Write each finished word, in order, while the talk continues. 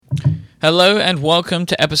Hello and welcome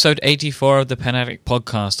to episode 84 of the Pen Addict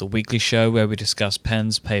Podcast, a weekly show where we discuss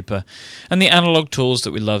pens, paper, and the analog tools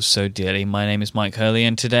that we love so dearly. My name is Mike Hurley,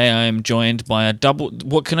 and today I am joined by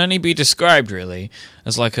what can only be described really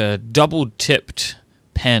as like a double-tipped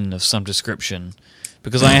pen of some description,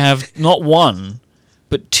 because I have not one,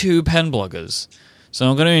 but two pen bloggers. So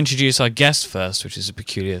I'm going to introduce our guest first, which is a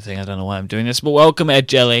peculiar thing. I don't know why I'm doing this, but welcome Ed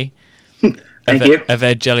Jelley. Thank you. Of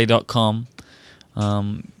edjelley.com.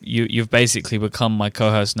 You've basically become my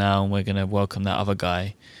co-host now, and we're going to welcome that other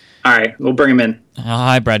guy. All right, we'll bring him in.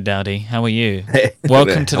 Hi, Brad Dowdy. How are you? Hey,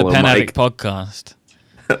 welcome to the Pen Mike. Addict Podcast.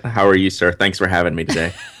 How are you, sir? Thanks for having me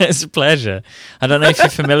today. It's a pleasure. I don't know if you're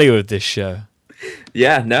familiar with this show.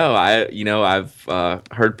 Yeah, no, I've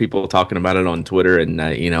heard people talking about it on Twitter, and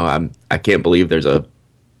I can't believe there's a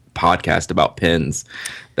podcast about pens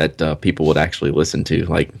that people would actually listen to,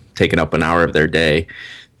 like taking up an hour of their day.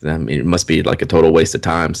 I mean, it must be like a total waste of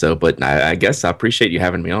time. So, but I guess I appreciate you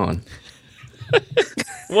having me on.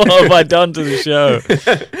 What have I done to the show?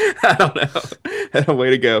 I don't know. Way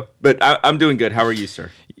to go. But I'm doing good. How are you, sir?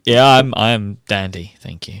 Yeah, I'm dandy.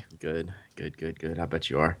 Thank you. Good. I bet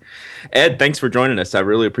you are. Ed, thanks for joining us. I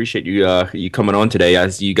really appreciate you coming on today.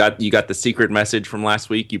 As you got the secret message from last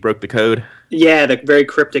week. You broke the code. Yeah, the very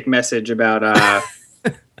cryptic message about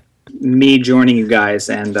me joining you guys,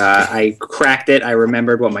 and I cracked it. I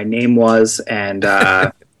remembered what my name was, and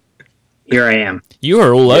here I am. You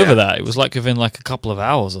were all over that. It was like within like a couple of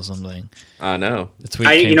hours or something. I know.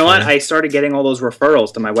 You know what? I started getting all those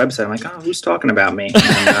referrals to my website. I'm like, oh, who's talking about me? And,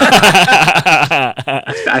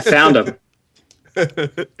 I found them.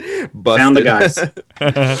 Found the guys.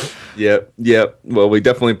 Yep. Well, we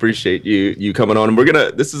definitely appreciate you coming on.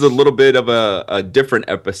 And this is a little bit of a different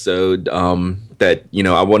episode that,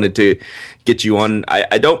 I wanted to get you on.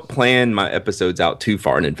 I don't plan my episodes out too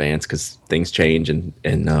far in advance because things change and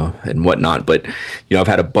whatnot. But, I've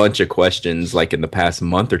had a bunch of questions like in the past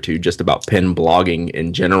month or two just about pen blogging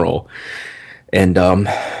in general. And,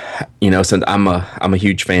 since I'm a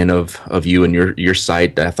huge fan of you and your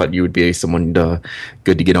site, I thought you would be someone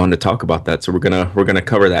good to get on to talk about that. So we're gonna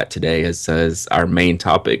cover that today as our main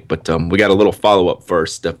topic. But we got a little follow up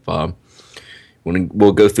first. If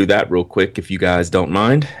we'll go through that real quick, if you guys don't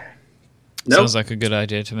mind. Nope. Sounds like a good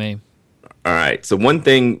idea to me. All right. So one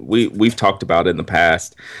thing we've talked about in the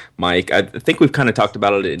past, Mike, I think we've kind of talked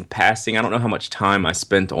about it in passing. I don't know how much time I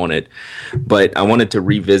spent on it, but I wanted to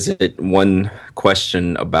revisit one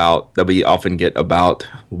question that we often get about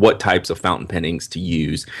what types of fountain pen inks to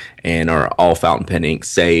use, and are all fountain pen inks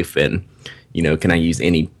safe, and can I use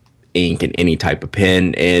any ink in any type of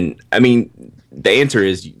pen? And I mean, the answer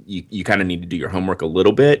is you kind of need to do your homework a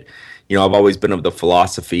little bit. I've always been of the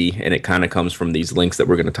philosophy, and it kind of comes from these links that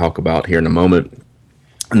we're going to talk about here in a moment,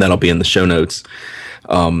 and that'll be in the show notes.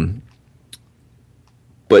 But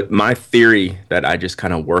my theory that I just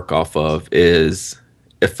kind of work off of is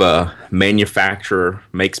if a manufacturer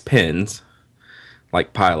makes pens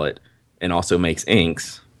like Pilot and also makes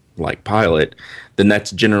inks like Pilot, then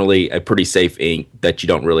that's generally a pretty safe ink that you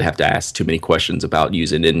don't really have to ask too many questions about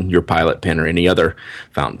using in your Pilot pen or any other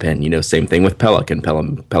fountain pen. Same thing with Pelican.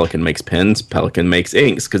 Pelican makes pens, Pelican makes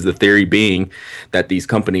inks, because the theory being that these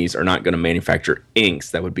companies are not going to manufacture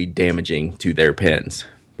inks that would be damaging to their pens,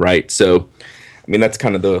 right? So, I mean, that's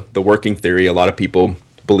kind of the working theory. A lot of people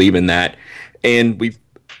believe in that. And we've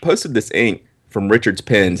posted this ink from Richard's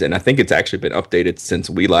Pens, and I think it's actually been updated since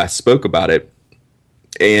we last spoke about it.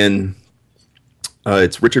 And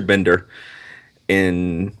it's Richard Bender,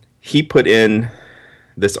 and he put in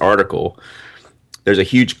this article. There's a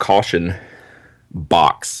huge caution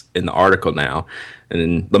box in the article now,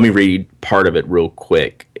 and let me read part of it real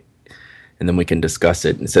quick, and then we can discuss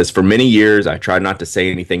it. It says, "For many years, I tried not to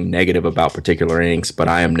say anything negative about particular inks, but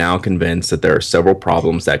I am now convinced that there are several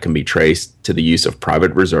problems that can be traced to the use of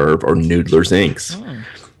Private Reserve or Noodler's inks.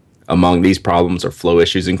 Among these problems are flow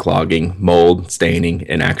issues and clogging, mold, staining,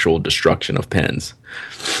 and actual destruction of pens."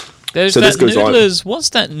 There's so that Noodler's.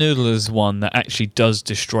 What's that Noodler's one that actually does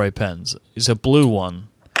destroy pens? It's a blue one.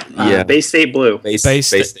 Yeah, Bay State Blue. Bay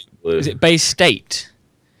State Blue. Is it Bay State?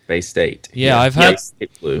 Bay State. Yeah, I've had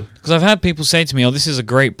blue. Because I've had people say to me, "Oh, this is a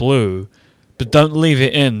great blue, but don't leave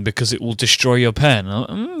it in because it will destroy your pen."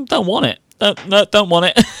 Don't want it. Don't want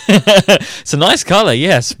it. It's a nice color,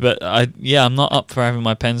 yes, but I'm not up for having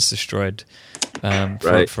my pens destroyed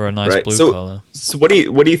for a nice blue color. So what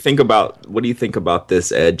do you think about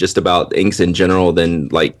this, Ed? Just about inks in general, then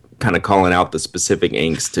like kind of calling out the specific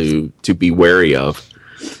inks to be wary of.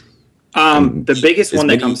 The biggest one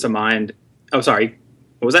that comes to mind. Oh, sorry.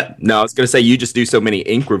 What was that? No, I was going to say you just do so many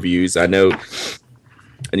ink reviews. I know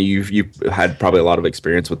And you've had probably a lot of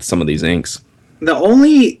experience with some of these inks. The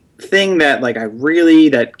only thing that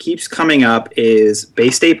that keeps coming up is Bay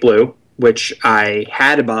State Blue, which I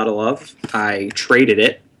had a bottle of. I traded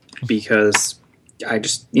it because I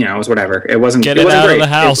just, it was whatever. It wasn't. Get it it wasn't out great. of the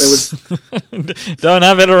house. Don't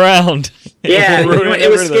have it around. Yeah, it was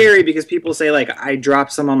everything. scary because people say I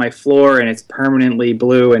dropped some on my floor and it's permanently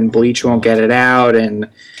blue and bleach won't get it out, and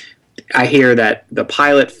I hear that the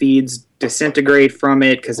pilot feeds disintegrate from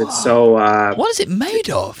it because it's so. What is it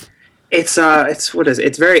made of? It's what is it?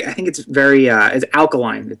 It's very. I think it's very. It's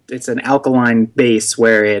alkaline. It's an alkaline base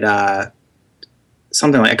where it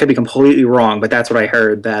something like, I could be completely wrong, but that's what I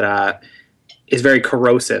heard, that is very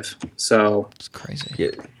corrosive. So it's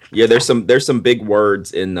crazy. Yeah. There's some big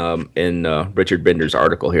words in Richard Bender's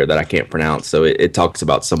article here that I can't pronounce. So it talks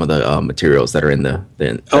about some of the materials that are in the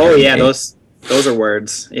those are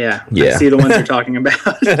words. Yeah. Yeah. I see the ones you're talking about.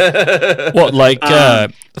 What,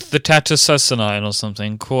 the tatacecynine or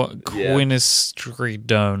something?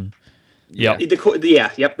 Quinistridone. Yep.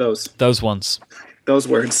 Yep, those. Those ones. Those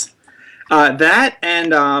words. That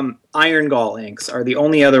and iron gall inks are the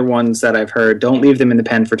only other ones that I've heard. Don't leave them in the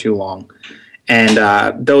pen for too long.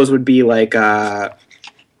 And those would be oh my God,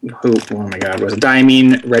 was it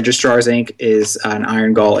Diamine Registrar's ink is an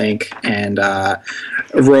iron gall ink, and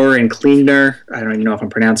Rohr and Klingner, I don't even know if I'm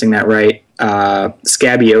pronouncing that right.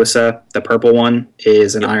 Scabiosa, the purple one,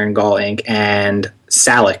 is an iron gall ink, and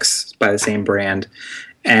Salix by the same brand.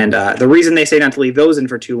 And the reason they say not to leave those in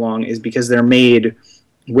for too long is because they're made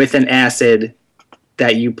with an acid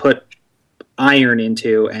that you put iron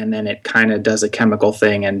into, and then it kind of does a chemical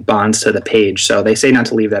thing and bonds to the page. So they say not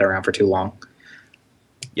to leave that around for too long.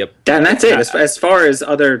 Yep. And that's it. As far as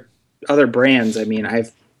other brands, I mean,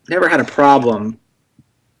 I've never had a problem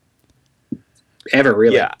ever,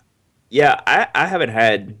 really. Yeah. I haven't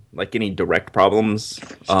had any direct problems.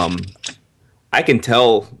 I can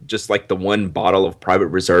tell just the one bottle of Private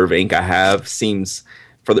Reserve ink I have seems,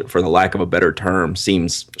 for the lack of a better term,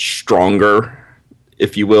 seems stronger,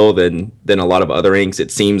 if you will, than a lot of other inks.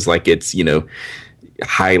 It seems like it's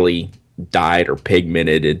highly dyed or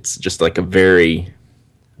pigmented. It's just a very,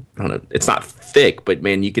 I don't know, it's not thick, but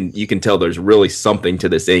man, you can tell there's really something to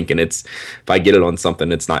this ink, and if I get it on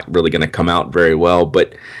something, it's not really going to come out very well.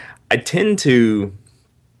 But I tend to,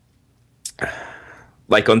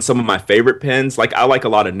 on some of my favorite pens, I like a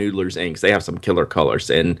lot of Noodler's inks. They have some killer colors,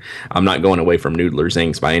 and I'm not going away from Noodler's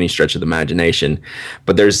inks by any stretch of the imagination.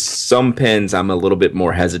 But there's some pens I'm a little bit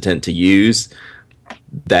more hesitant to use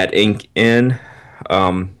that ink in.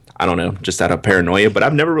 I don't know, just out of paranoia, but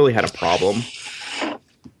I've never really had a problem.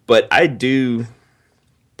 But I do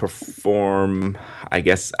perform, I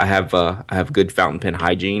guess I have good fountain pen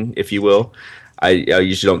hygiene, if you will. I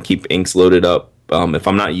usually don't keep inks loaded up. If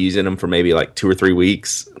I'm not using them for maybe 2 or 3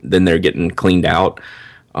 weeks, then they're getting cleaned out.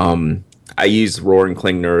 I use Rohr and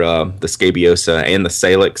Klingner, the Scabiosa and the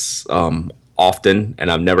Salix often,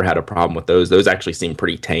 and I've never had a problem with those. Those actually seem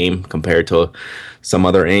pretty tame compared to some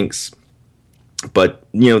other inks. But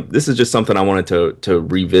this is just something I wanted to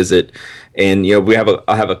revisit, and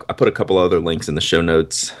I put a couple other links in the show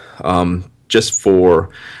notes, just for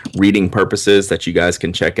reading purposes that you guys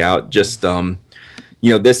can check out. Just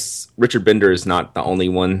this Richard Bender is not the only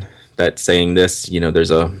one that's saying this. There's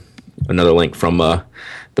another link from the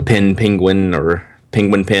Pen Penguin or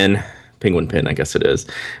Penguin Pen, I guess it is,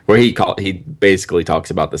 where he basically talks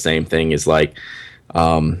about the same thing. Is what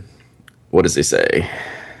does he say?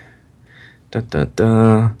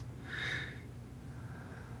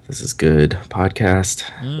 This is good podcast.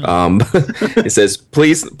 It says,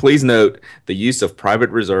 please note the use of Private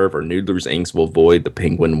Reserve or Noodler's inks will void the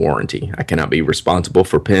Penguin warranty. I cannot be responsible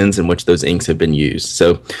for pens in which those inks have been used.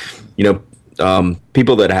 So,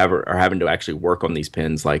 people that are having to actually work on these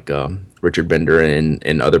pens, like Richard Bender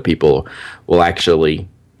and other people, will actually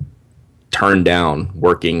turn down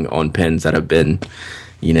working on pens that have been,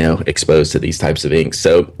 exposed to these types of inks.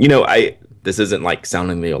 So, this isn't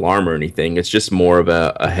sounding the alarm or anything. It's just more of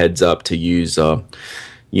a heads up to use, clean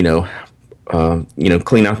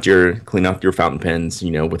out your fountain pens,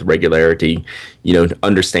 with regularity.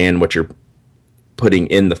 Understand what you're putting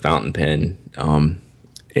in the fountain pen,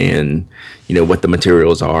 and what the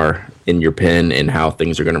materials are in your pen and how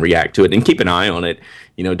things are going to react to it, and keep an eye on it.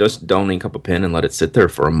 Just don't ink up a pen and let it sit there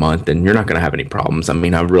for a month, and you're not going to have any problems. I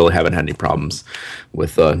mean, I really haven't had any problems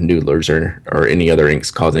with Noodlers or any other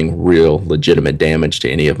inks causing real legitimate damage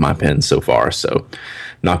to any of my pens so far. So,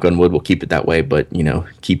 knock on wood, we'll keep it that way. But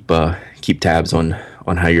keep tabs on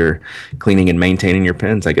how you're cleaning and maintaining your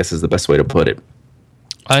pens, I guess, is the best way to put it.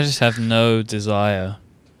 I just have no desire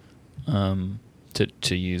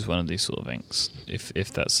to use one of these sort of inks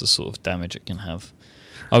if that's the sort of damage it can have.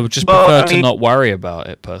 I would just prefer to not worry about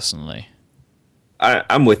it personally.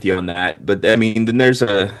 I'm with you on that, but I mean, then there's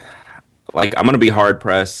I'm going to be hard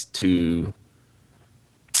pressed to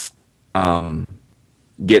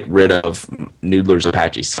get rid of Noodler's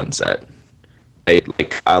Apache Sunset.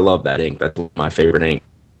 I love that ink. That's my favorite ink.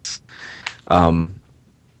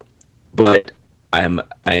 But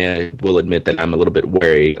I will admit that I'm a little bit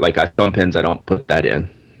wary. Like some pens, I don't put that in.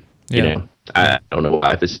 You know, I don't know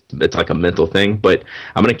why. It's like a mental thing, but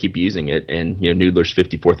I'm gonna keep using it. And Noodler's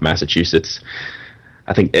 54th Massachusetts.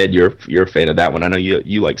 I think Ed, you're a fan of that one. I know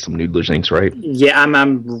you like some Noodler's inks, right? Yeah,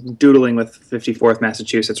 I'm doodling with 54th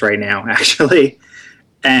Massachusetts right now, actually.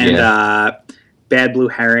 And Bad Blue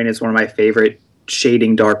Heron is one of my favorite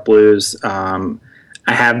shading dark blues. I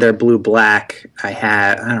have their blue black. I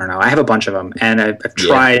have a bunch of them, and I've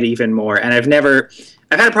tried even more. And I've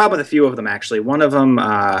had a problem with a few of them actually. One of them,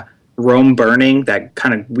 Rome Burning, that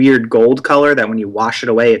kind of weird gold color that when you wash it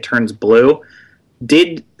away it turns blue,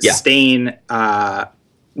 did stain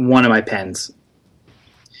one of my pens.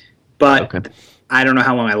 But I don't know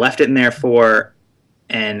how long I left it in there for,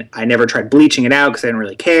 and I never tried bleaching it out because I didn't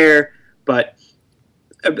really care. But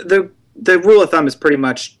the rule of thumb is pretty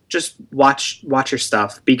much just watch your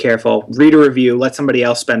stuff, be careful, read a review, let somebody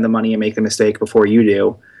else spend the money and make the mistake before you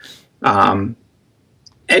do. And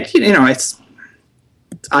it's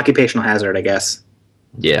occupational hazard, I guess.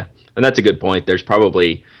 Yeah, and that's a good point. There's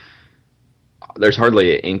hardly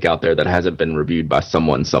an ink out there that hasn't been reviewed by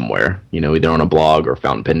someone somewhere, either on a blog or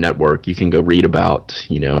Fountain Pen Network. You can go read about,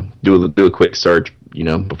 do a quick search,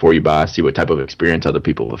 before you buy, see what type of experience other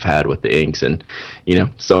people have had with the inks. And,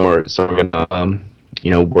 some are going to,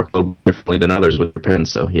 work a little differently than others with their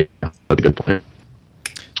pens. So, yeah, that's a good point.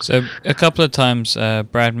 So a couple of times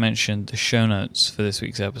Brad mentioned the show notes for this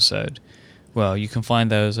week's episode. Well, you can find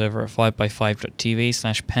those over at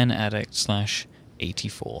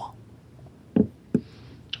 5by5.tv/penaddict/84.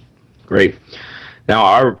 Great. Now,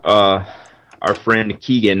 our friend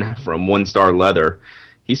Keegan from One Star Leather,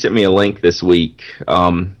 he sent me a link this week,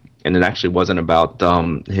 and it actually wasn't about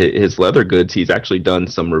his leather goods. He's actually done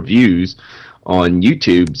some reviews on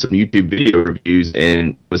YouTube, some YouTube video reviews,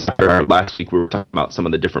 and last week we were talking about some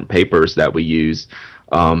of the different papers that we use.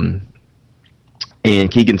 And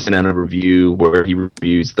Keegan sent out a review where he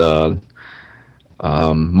reviews the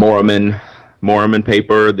Moraman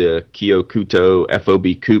paper, the Kyokuto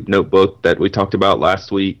FOB Coupe notebook that we talked about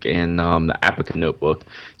last week, and the Apica notebook.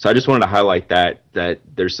 So I just wanted to highlight that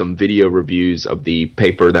there's some video reviews of the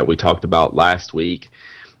paper that we talked about last week.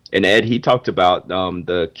 And Ed, he talked about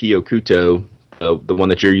the Kyokuto, the one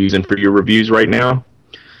that you're using for your reviews right now.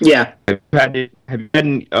 Yeah. Have you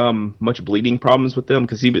had much bleeding problems with them?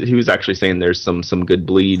 Because he was actually saying there's some good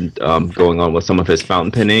bleed going on with some of his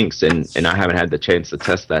fountain pen inks, and I haven't had the chance to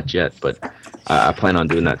test that yet, but I plan on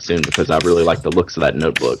doing that soon because I really like the looks of that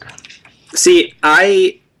notebook. See,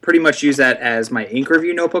 I pretty much use that as my ink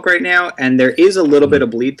review notebook right now, and there is a little bit of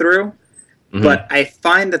bleed through, but I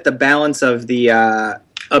find that the balance of the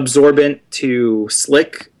absorbent to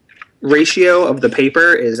slick ratio of the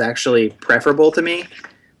paper is actually preferable to me.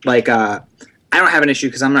 Like, I don't have an issue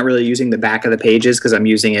because I'm not really using the back of the pages because I'm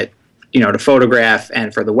using it, to photograph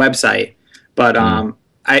and for the website. But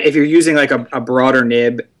if you're using like a broader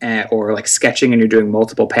nib or like sketching and you're doing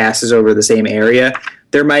multiple passes over the same area,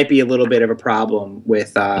 there might be a little bit of a problem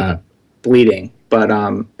with bleeding. But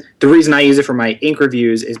the reason I use it for my ink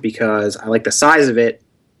reviews is because I like the size of it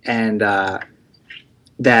and that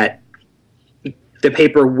the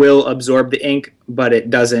paper will absorb the ink, but it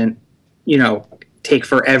doesn't, take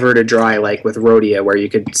forever to dry like with Rhodia, where you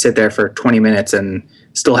could sit there for 20 minutes and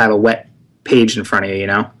still have a wet page in front of you,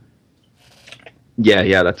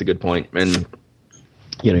 Yeah, that's a good point. And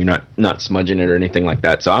you're not smudging it or anything like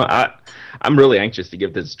that. So I'm really anxious to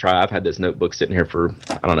give this a try. I've had this notebook sitting here for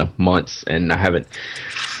months, and I haven't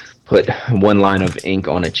put one line of ink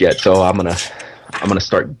on it yet. So I'm gonna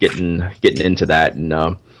start getting into that. And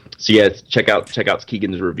so yeah, check out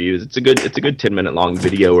Keegan's reviews. It's a good 10-minute long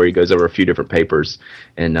video where he goes over a few different papers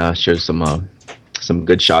and shows some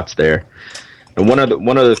good shots there. And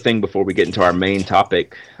one other thing before we get into our main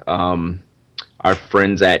topic, our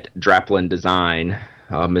friends at Draplin Design,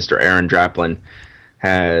 Mr. Aaron Draplin,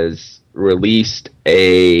 has released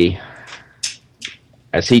a,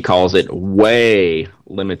 as he calls it, way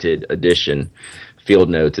limited edition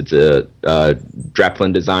Field Notes. It's a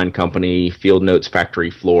Draplin Design Company Field Notes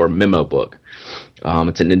Factory Floor memo book.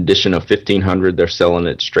 It's an edition of 1,500. They're selling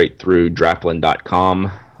it straight through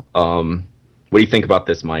Draplin.com. What do you think about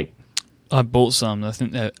this, Mike? I bought some. I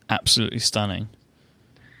think they're absolutely stunning.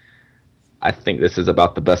 I think this is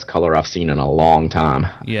about the best color I've seen in a long time.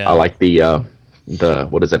 Yeah. I like the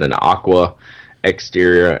what is it, an aqua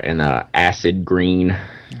exterior and a acid green.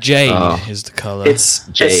 Jade is the color. It's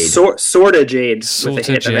jade. It's sort of jade Sorta with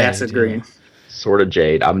a hit jade, of acid green. Sort of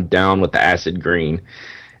jade. I'm down with the acid green.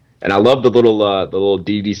 And I love the little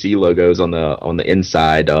DDC logos on the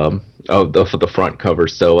inside of the front cover.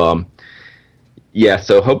 So yeah,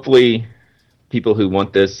 so hopefully people who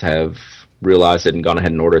want this have realized it and gone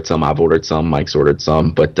ahead and ordered some. I've ordered some, Mike's ordered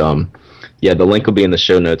some, but yeah, the link will be in the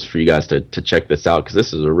show notes for you guys to check this out, because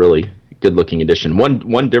this is a really good looking edition.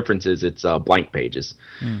 One difference is it's blank pages,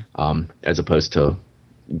 as opposed to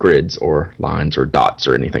grids or lines or dots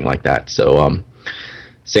or anything like that. So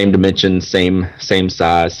same dimensions, same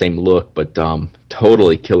size, same look, but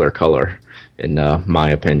totally killer color in my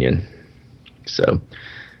opinion. So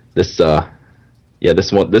this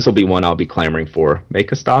this will be one I'll be clamoring for.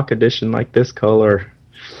 Make a stock edition like this color.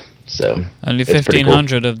 So only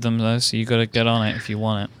 1,500 of them though, so you got to get on it if you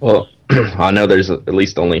want it. Well, I know there's at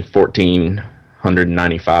least only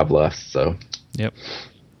 1,495 left. So yep.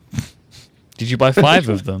 Did you buy 5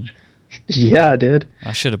 of them? Yeah, I did.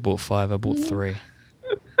 I should have bought 5. I bought 3.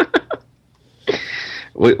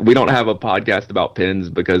 We don't have a podcast about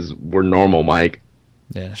pins because we're normal, Mike.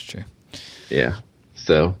 Yeah, that's true. Yeah.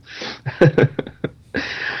 So,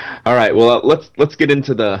 all right. Well, let's get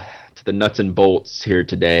into the nuts and bolts here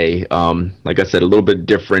today. Like I said, a little bit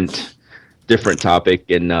different topic,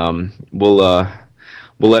 and we'll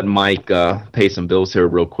let Mike pay some bills here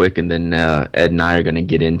real quick, and then Ed and I are going to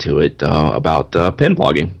get into it about pen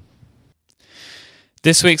blogging.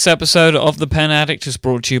 This week's episode of The Pen Addict is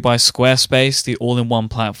brought to you by Squarespace, the all-in-one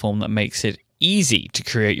platform that makes it easy to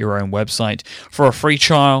create your own website. For a free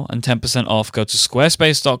trial and 10% off, go to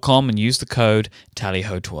squarespace.com and use the code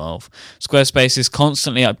TALLYHO12. Squarespace is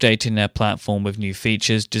constantly updating their platform with new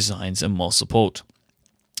features, designs, and more support.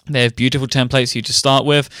 They have beautiful templates for you to start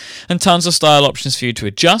with and tons of style options for you to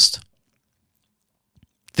adjust.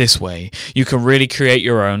 This way, you can really create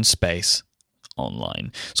your own space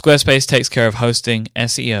online. Squarespace takes care of hosting,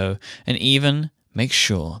 SEO, and even makes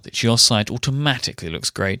sure that your site automatically looks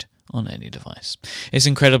great on any device. It's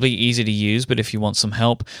incredibly easy to use, but if you want some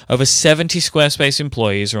help, over 70 Squarespace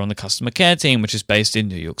employees are on the customer care team, which is based in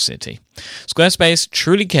New York City. Squarespace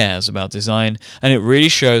truly cares about design, and it really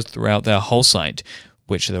shows throughout their whole site,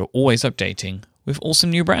 which they're always updating with awesome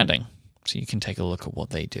new branding. So you can take a look at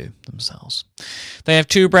what they do themselves. They have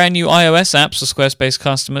 2 brand new iOS apps for Squarespace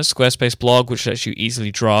customers, Squarespace Blog, which lets you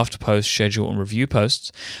easily draft, post, schedule, and review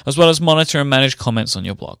posts, as well as monitor and manage comments on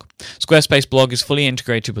your blog. Squarespace Blog is fully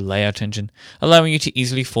integrated with Layout Engine, allowing you to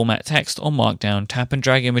easily format text or markdown, tap and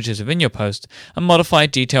drag images within your post, and modify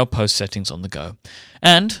detailed post settings on the go.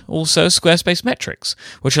 And also Squarespace Metrics,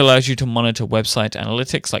 which allows you to monitor website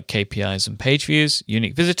analytics like KPIs and page views,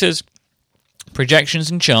 unique visitors, projections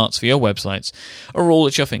and charts for your websites are all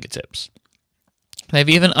at your fingertips. They've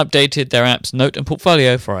even updated their app's Note and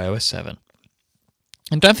Portfolio for iOS 7.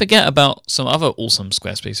 And don't forget about some other awesome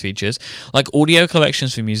Squarespace features, like audio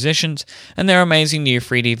collections for musicians and their amazing new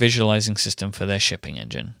 3D visualizing system for their shipping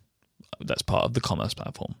engine. That's part of the commerce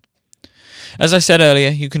platform. As I said earlier,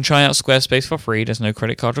 you can try out Squarespace for free. There's no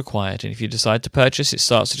credit card required, and if you decide to purchase, it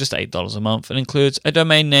starts at just $8 a month and includes a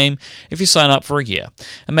domain name if you sign up for a year.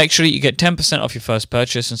 And make sure that you get 10% off your first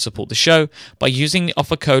purchase and support the show by using the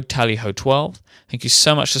offer code TALLYHO12. Thank you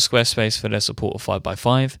so much to Squarespace for their support of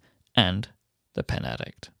 5x5 and the Pen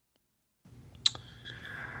Addict.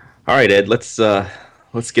 All right, Ed, let's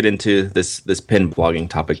get into this pen blogging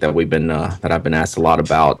topic that I've been asked a lot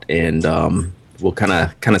about, and we'll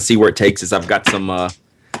kind of see where it takes us. I've got some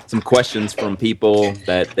questions from people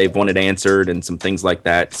that they've wanted answered and some things like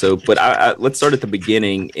that. So, but let's start at the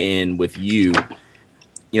beginning and with you.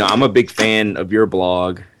 You know, I'm a big fan of your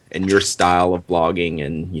blog and your style of blogging,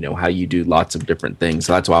 and you know how you do lots of different things.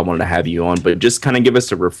 So that's why I wanted to have you on. But just kind of give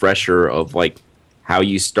us a refresher of like how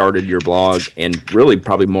you started your blog, and really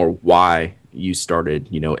probably more why you started,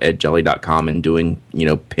 you know, edjelley.com and doing, you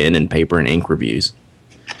know, pen and paper and ink reviews.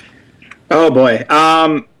 Oh boy.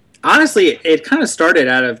 Honestly, it kind of started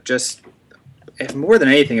out of just, more than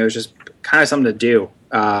anything, it was just kind of something to do.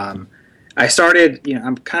 I started, you know,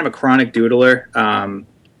 I'm kind of a chronic doodler.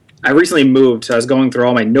 I recently moved, so I was going through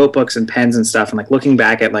all my notebooks and pens and stuff, and like looking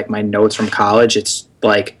back at like my notes from college, it's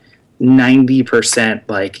like 90%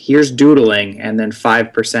 like here's doodling and then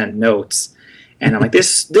 5% notes. And I'm like,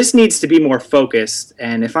 this needs to be more focused,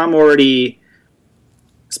 and if I'm already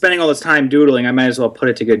spending all this time doodling, I might as well put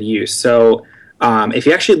it to good use. So if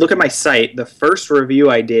you actually look at my site, the first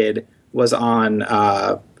review I did was on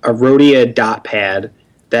a Rhodia dot pad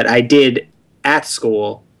that I did at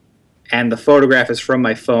school, and the photograph is from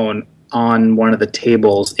my phone on one of the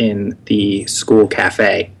tables in the school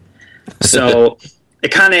cafe. So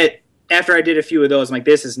it kind of, after I did a few of those, I'm like,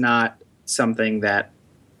 this is not something that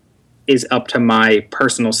is up to my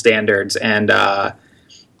personal standards. And I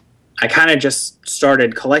kind of just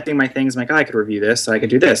started collecting my things. I'm like, oh, I could review this, so I could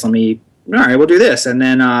do this. All right, we'll do this. And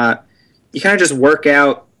then you kind of just work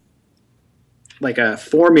out like a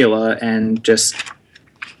formula and just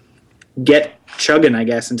get chugging, I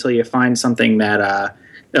guess, until you find something that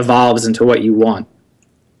evolves into what you want.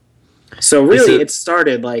 So really, it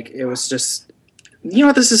started like, it was just, you know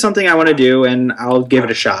what, this is something I want to do, and I'll give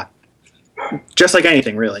it a shot. Just like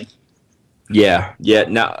anything, really. Yeah.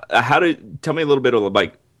 Now, tell me a little bit of,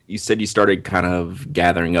 like, you said you started kind of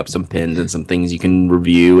gathering up some pins and some things you can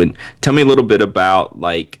review, and tell me a little bit about,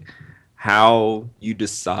 like, how you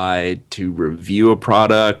decide to review a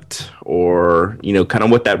product, or, you know, kind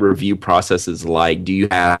of what that review process is like. Do you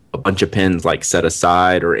have a bunch of pins like set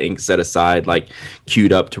aside, or ink set aside, like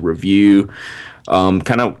queued up to review?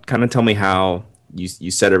 Kind of tell me how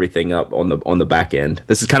you set everything up on the back end.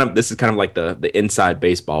 This is kind of like the inside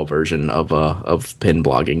baseball version of pin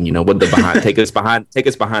blogging. You know, what the behind take us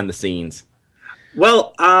behind the scenes.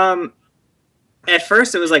 Well, at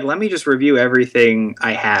first, it was like, let me just review everything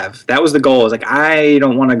I have. That was the goal. It was like, I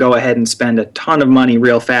don't want to go ahead and spend a ton of money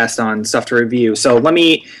real fast on stuff to review. So let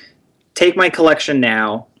me take my collection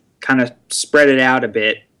now, kind of spread it out a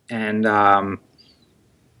bit. And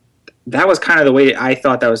that was kind of the way I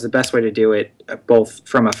thought that was the best way to do it, both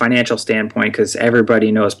from a financial standpoint, because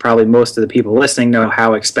everybody knows, probably most of the people listening know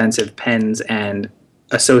how expensive pens and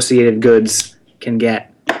associated goods can get.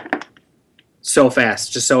 So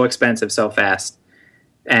fast, just so expensive, so fast.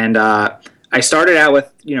 And I started out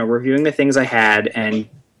with, you know, reviewing the things I had, and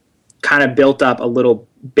kind of built up a little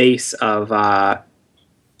base of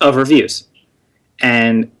reviews.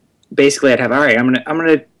 And basically, I'd have, all right, I'm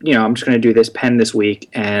just gonna do this pen this week,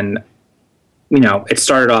 and, you know, it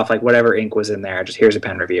started off like whatever ink was in there, just here's a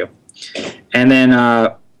pen review. And then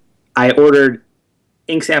I ordered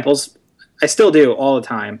ink samples. I still do all the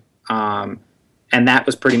time. And that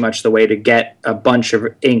was pretty much the way to get a bunch of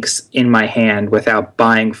inks in my hand without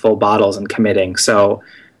buying full bottles and committing. So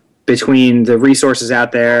between the resources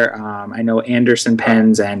out there, I know Anderson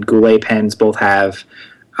pens and Goulet pens both have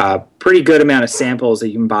a pretty good amount of samples that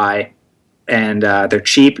you can buy. And they're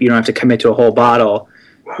cheap. You don't have to commit to a whole bottle.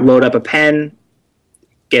 Load up a pen,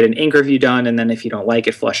 get an ink review done, and then if you don't like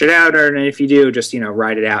it, flush it out. Or if you do, just, you know,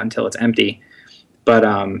 ride it out until it's empty. But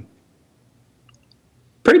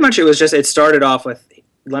pretty much it started off with,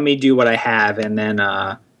 let me do what I have, and then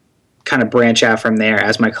kind of branch out from there.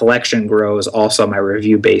 As my collection grows, also my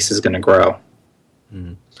review base is going to grow.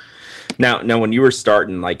 Mm. Now, when you were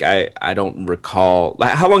starting, like, I don't recall,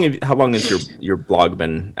 like, how long has your blog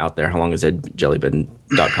been out there? How long has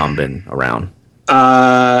jellybin.com been around?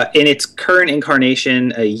 In its current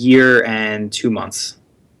incarnation, a year and 2 months.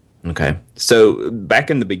 Okay. So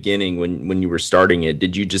back in the beginning, when you were starting it,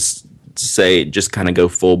 did you just kind of go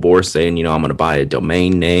full bore saying, you know, I'm going to buy a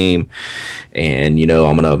domain name, and, you know,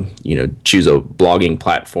 I'm going to, you know, choose a blogging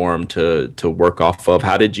platform to work off of?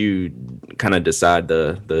 How did you kind of decide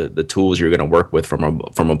the tools you're going to work with from a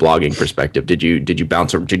blogging perspective? Did you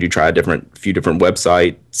bounce, or did you try a few different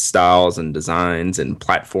website styles and designs and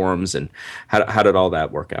platforms, and how did all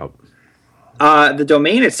that work out? The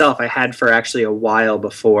domain itself I had for actually a while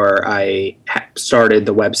before I started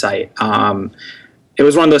the website. It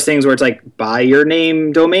was one of those things where it's like, buy your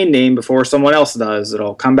domain name before someone else does.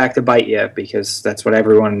 It'll come back to bite you, because that's what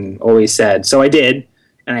everyone always said. So I did,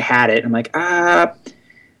 and I had it. I'm like, I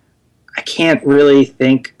can't really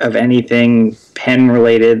think of anything pen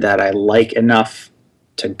related that I like enough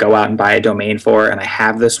to go out and buy a domain for, and I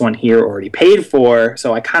have this one here already paid for.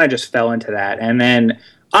 So I kind of just fell into that. And then,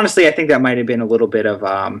 honestly, I think that might have been a little bit of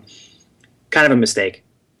kind of a mistake.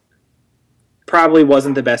 Probably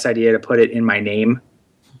wasn't the best idea to put it in my name.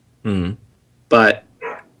 Mm-hmm. But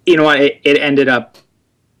you know what? It ended up.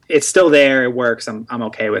 It's still there. It works. I'm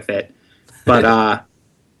okay with it. But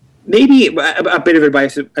maybe a bit of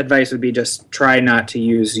advice would be just try not to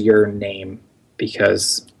use your name,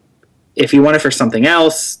 because if you want it for something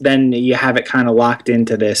else, then you have it kind of locked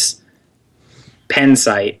into this pen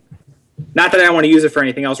site. Not that I want to use it for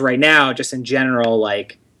anything else right now. Just in general,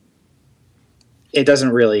 like, it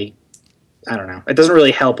doesn't really. I don't know. It doesn't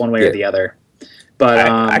really help one way or the other. But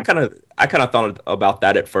I kind of thought about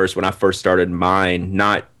that at first when I first started mine.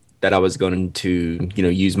 Not that I was going to, you know,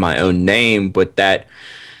 use my own name, but that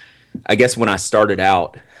I guess when I started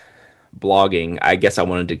out blogging, I guess I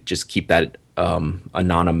wanted to just keep that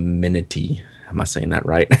anonymity. Am I saying that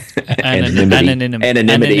right?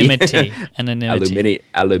 Anonymity.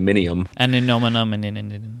 Aluminium.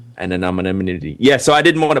 Anonymity. Yeah, so I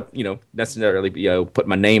didn't want to, necessarily, put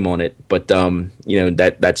my name on it, but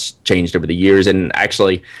that's changed over the years. And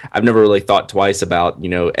actually, I've never really thought twice about,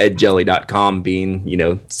 edjelley.com being,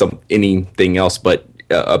 anything else but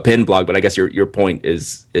a pen blog. But I guess your point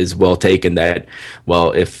is well taken that,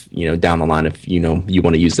 well, if, down the line, if, you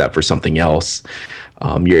want to use that for something else,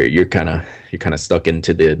 you're kind of stuck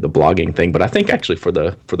into the blogging thing. But I think actually for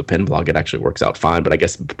the pen blog, it actually works out fine. But I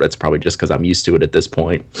guess that's probably just because I'm used to it at this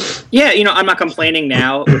point. Yeah, I'm not complaining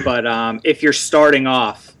now, but if you're starting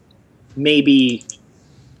off, maybe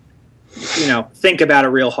think about it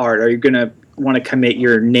real hard. Are you going to want to commit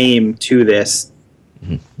your name to this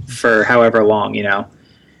for however long?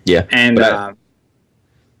 Yeah, and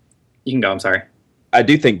you can go. I'm sorry. I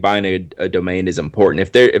do think buying a domain is important.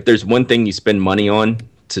 If there's one thing you spend money on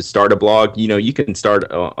to start a blog, you can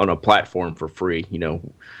start on a platform for free.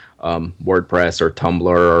 WordPress or Tumblr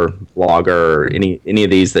or Blogger or any of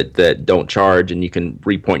these that don't charge, and you can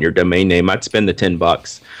repoint your domain name. I'd spend the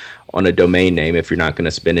 $10 on a domain name if you're not going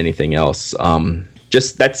to spend anything else.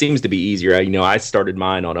 Just that seems to be easier. I started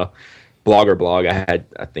mine on a Blogger blog. I had,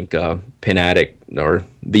 I think, Pen Addict or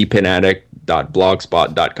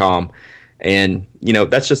thepenaddict.blogspot.com. And,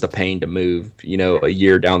 that's just a pain to move, a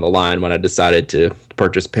year down the line when I decided to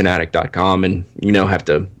purchase penaddict.com and, have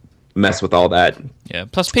to mess with all that. Yeah.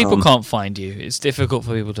 Plus people can't find you. It's difficult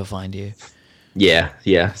for people to find you. Yeah.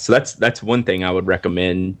 Yeah. So that's one thing I would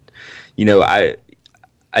recommend.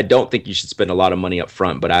 I don't think you should spend a lot of money up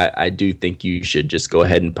front, but I do think you should just go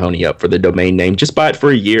ahead and pony up for the domain name. Just buy it for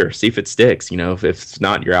a year. See if it sticks. If it's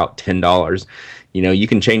not, you're out $10. You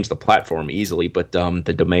can change the platform easily, but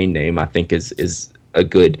the domain name I think is a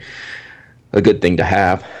good thing to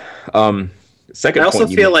have. Second, I also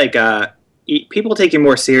feel like people take you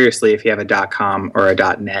more seriously if you have a .com or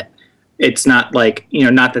a .net. It's not like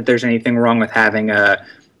not that there's anything wrong with having a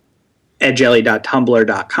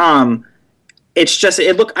edjelley.tumblr.com. It's just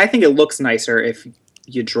I think it looks nicer if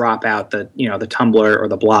you drop out the the Tumblr or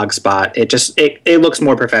the blog spot. It looks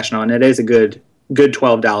more professional, and it is a good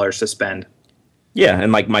 $12 to spend. Yeah,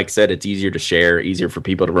 and like Mike said, it's easier to share, easier for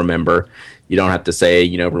people to remember. You don't have to say,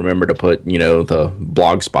 remember to put, the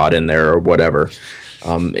blog spot in there or whatever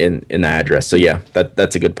in the address. So yeah,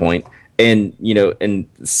 that's a good point. And, and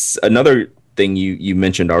another thing you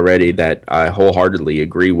mentioned already that I wholeheartedly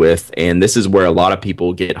agree with, and this is where a lot of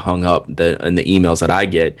people get hung up in the emails that I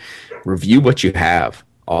get, review what you have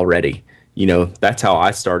already. That's how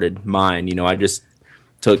I started mine. I just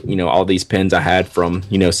took, all these pens I had from,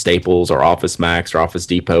 Staples or Office Max or Office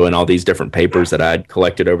Depot and all these different papers that I'd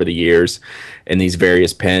collected over the years and these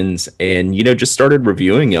various pens and, just started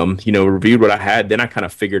reviewing them, reviewed what I had. Then I kind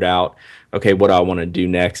of figured out, okay, what do I want to do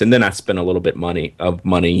next? And then I spent a little bit of money,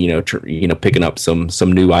 picking up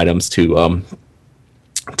some new items to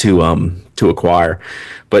acquire.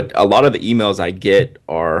 But a lot of the emails I get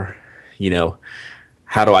are,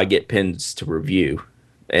 how do I get pens to review?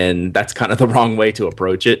 And that's kind of the wrong way to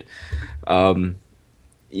approach it. So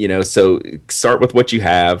start with what you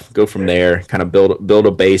have, go from there, kind of build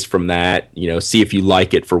a base from that, see if you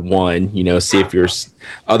like it for one, see if your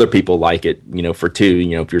other people like it, for two,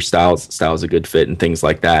 if your style is a good fit and things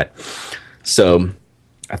like that. So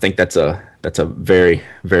I think that's a very,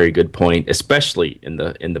 very good point, especially in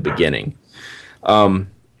the beginning. Now,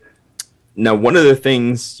 one of the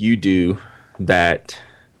things you do that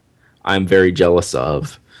I'm very jealous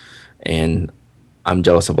of, and I'm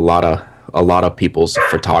jealous of a lot of people's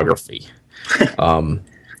photography.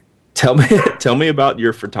 Tell me about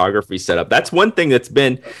your photography setup. That's one thing that's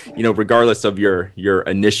been, regardless of your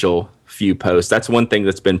initial few posts, that's one thing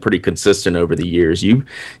that's been pretty consistent over the years. You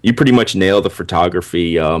pretty much nail the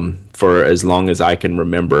photography for as long as I can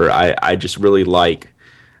remember. I just really like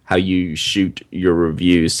how you shoot your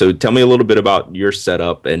reviews. So tell me a little bit about your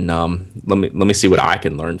setup, and let me see what I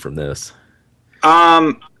can learn from this.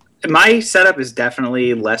 My setup is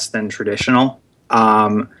definitely less than traditional.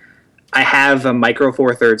 I have a Micro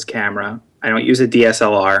Four Thirds camera. I don't use a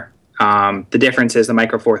DSLR. The difference is the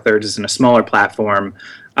Micro Four Thirds is in a smaller platform.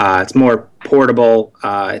 It's more portable.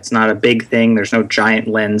 It's not a big thing. There's no giant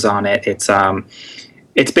lens on it. It's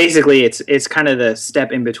basically it's kind of the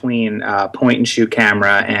step in between point and shoot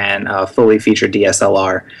camera and a fully featured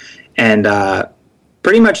DSLR. And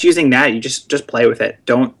pretty much using that, you just play with it.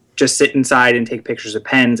 Don't just sit inside and take pictures of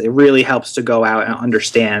pens. It really helps to go out and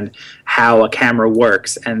understand how a camera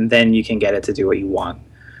works, and then you can get it to do what you want.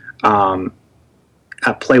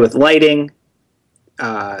 Play with lighting.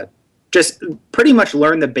 Just pretty much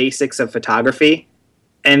learn the basics of photography,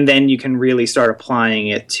 and then you can really start applying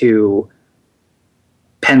it to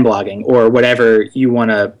pen blogging or whatever you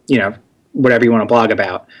want to, whatever you want to blog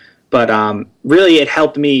about. But really, it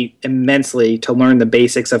helped me immensely to learn the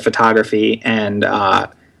basics of photography and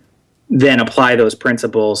then apply those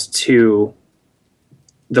principles to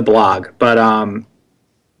the blog. But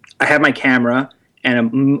I have my camera,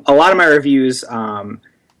 and a lot of my reviews, I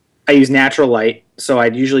use natural light. So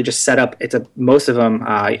I'd usually just set up. Most of them,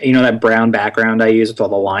 that brown background I use with all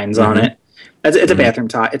the lines on it. It's a bathroom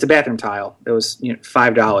tile. It's a bathroom tile. It was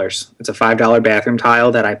 $5. It's a $5 bathroom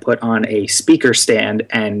tile that I put on a speaker stand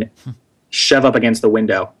and shove up against the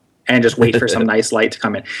window and just wait for some nice light to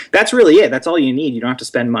come in. That's really it. That's all you need. You don't have to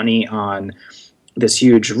spend money on this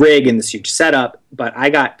huge rig and this huge setup. But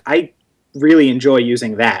I really enjoy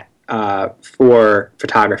using that for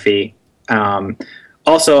photography.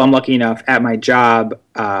 Also, I'm lucky enough at my job.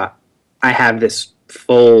 I have this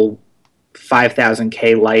full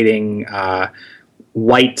 5000K lighting,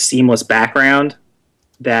 white seamless background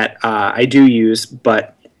that I do use,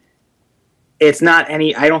 but it's not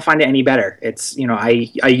any. I don't find it any better. It's I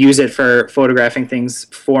use it for photographing things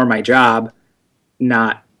for my job,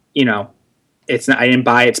 not it's not. I didn't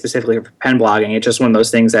buy it specifically for pen blogging. It's just one of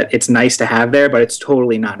those things that it's nice to have there, but it's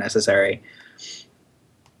totally not necessary.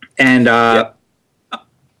 And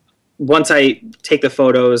once I take the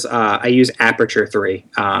photos, I use Aperture 3.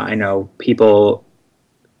 I know people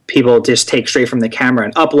just take straight from the camera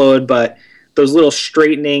and upload, but those little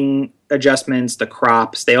straightening adjustments, the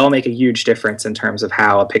crops, they all make a huge difference in terms of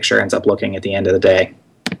how a picture ends up looking at the end of the day.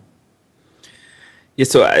 Yeah,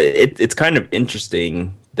 so it's kind of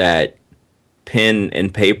interesting that pen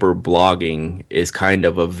and paper blogging is kind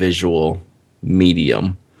of a visual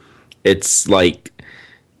medium. It's like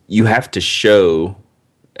you have to show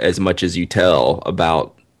as much as you tell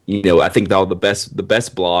about, I think all the best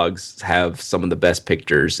blogs have some of the best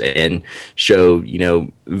pictures and show,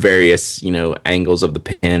 various, angles of the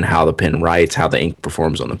pen, how the pen writes, how the ink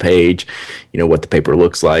performs on the page, what the paper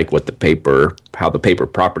looks like, how the paper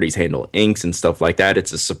properties handle inks and stuff like that.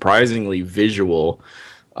 It's a surprisingly visual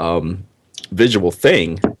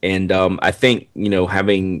thing. And I think,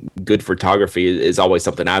 having good photography is always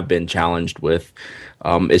something I've been challenged with.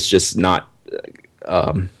 It's just not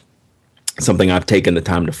something I've taken the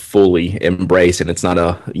time to fully embrace, and it's not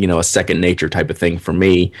a second nature type of thing for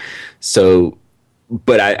me. So,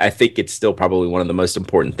 but I think it's still probably one of the most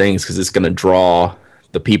important things because it's going to draw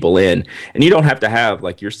the people in. And you don't have to have,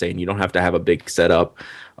 like you're saying, you don't have to have a big setup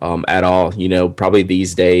at all. Probably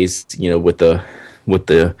these days, with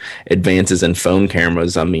the advances in phone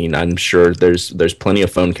cameras, I mean, I'm sure there's plenty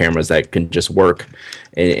of phone cameras that can just work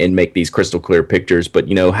and make these crystal clear pictures. But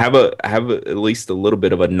have at least a little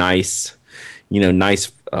bit of a nice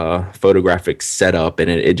photographic setup, and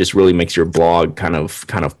it just really makes your blog kind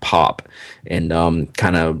of pop and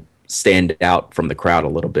kind of stand out from the crowd a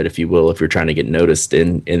little bit, if you will, if you're trying to get noticed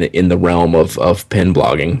in the realm of pen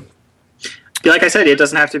blogging. Like I said, it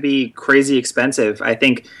doesn't have to be crazy expensive. I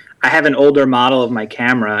think I have an older model of my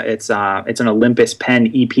camera. It's an Olympus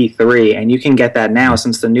Pen EP3, and you can get that now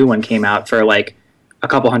since the new one came out for like a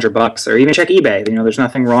couple $100, or even check eBay. There's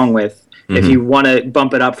nothing wrong with if you want to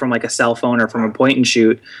bump it up from like a cell phone or from a point and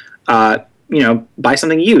shoot. Buy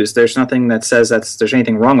something used. There's nothing that says there's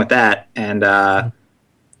anything wrong with that, and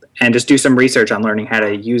just do some research on learning how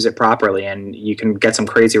to use it properly, and you can get some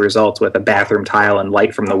crazy results with a bathroom tile and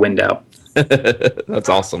light from the window. That's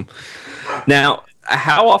awesome. Now,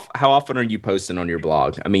 how often are you posting on your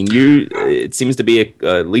blog? I mean, it seems to be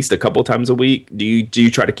at least a couple times a week. Do you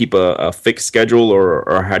try to keep a fixed schedule,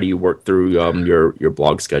 or how do you work through your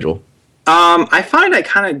blog schedule? I find I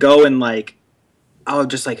kind of go in like I'll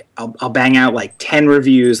bang out like 10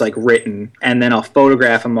 reviews like written, and then I'll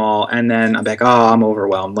photograph them all, and then I'm like, oh, I'm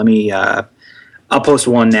overwhelmed. Let me I'll post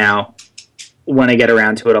one now. When I get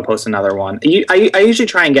around to it, I'll post another one. I usually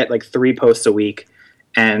try and get like 3 posts a week,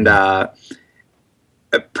 and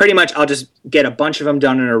pretty much I'll just get a bunch of them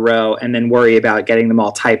done in a row and then worry about getting them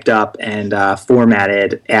all typed up and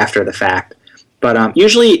formatted after the fact. But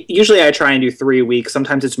usually I try and do 3 a week.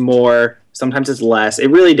 Sometimes it's more, sometimes it's less. It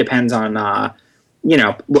really depends on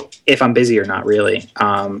if I'm busy or not, really.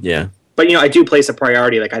 Yeah. But I do place a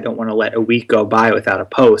priority. Like, I don't want to let a week go by without a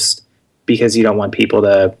post, because you don't want people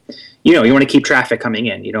to, you want to keep traffic coming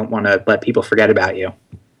in. You don't want to let people forget about you.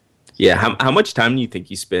 Yeah. How much time do you think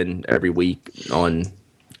you spend every week on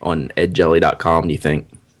edjelley.com, do you think?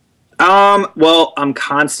 Well, I'm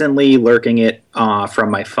constantly lurking it from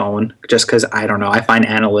my phone, just because, I don't know, I find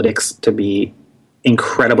analytics to be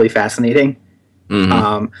incredibly fascinating.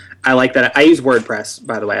 Mm-hmm. I like that. I use WordPress,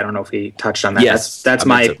 by the way. I don't know if we touched on that. Yes, that's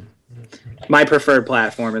my my preferred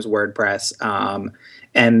platform is WordPress,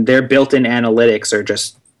 and their built-in analytics are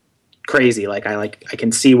just crazy. I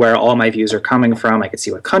can see where all my views are coming from. I can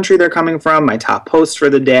see what country they're coming from, my top posts for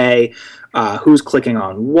the day, who's clicking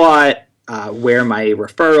on what, where my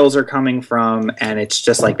referrals are coming from, and it's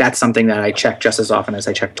just that's something that I check just as often as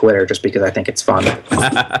I check Twitter, just because I think it's fun.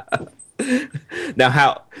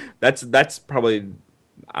 Now, that's probably,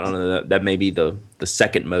 I don't know, that may be the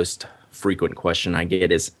second most frequent question I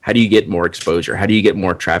get is, how do you get more exposure? How do you get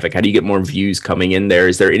more traffic? How do you get more views coming in there?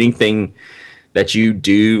 Is there anything that you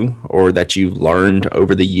do or that you've learned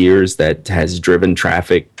over the years that has driven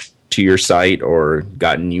traffic to your site or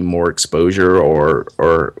gotten you more exposure,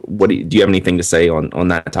 or what do you have anything to say on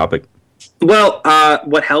that topic? Well,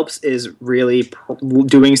 what helps is really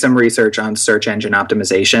doing some research on search engine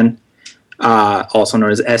optimization, also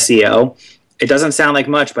known as SEO. It doesn't sound like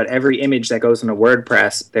much, but every image that goes into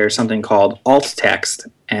WordPress, there's something called alt text,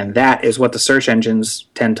 and that is what the search engines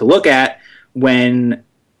tend to look at when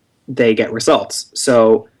they get results.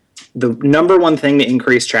 So the number one thing to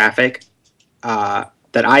increase traffic that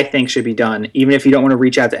I think should be done, even if you don't want to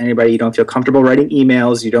reach out to anybody, you don't feel comfortable writing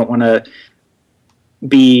emails, you don't want to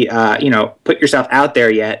be, put yourself out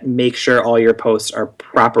there yet, make sure all your posts are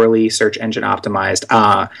properly search engine optimized.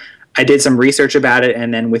 I did some research about it,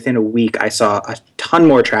 and then within a week, I saw a ton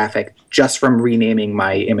more traffic just from renaming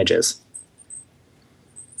my images.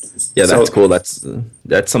 Yeah, that's cool. That's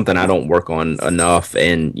something I don't work on enough,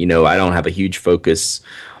 and I don't have a huge focus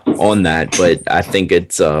on that, but I think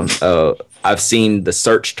it's I've seen the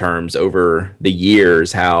search terms over the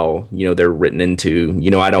years, how they're written into.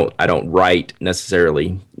 I don't write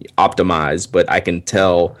necessarily optimize, but I can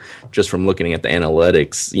tell just from looking at the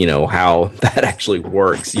analytics, how that actually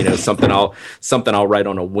works. Something I'll write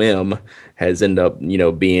on a whim has ended up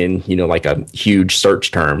being like a huge search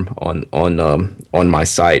term on my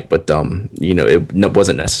site, but it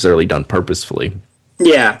wasn't necessarily done purposefully.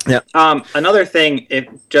 Yeah. Another thing,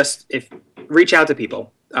 if reach out to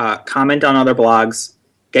people. Comment on other blogs,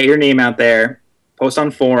 get your name out there, post on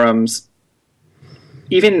forums,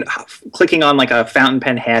 even clicking on a fountain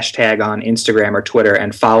pen hashtag on Instagram or Twitter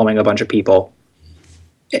and following a bunch of people.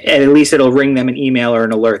 And at least it'll ring them an email or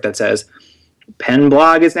an alert that says, Pen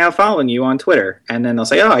blog is now following you on Twitter. And then they'll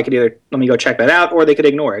say, I could either, let me go check that out, or they could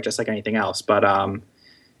ignore it, just like anything else. But, a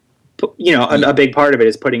big part of it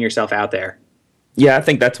is putting yourself out there. Yeah, I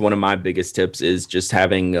think that's one of my biggest tips, is just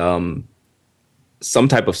having some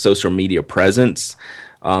type of social media presence.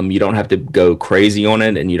 You don't have to go crazy on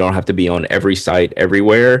it, and you don't have to be on every site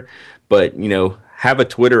everywhere, but have a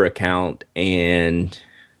Twitter account and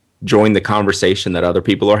join the conversation that other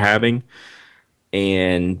people are having.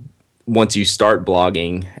 And once you start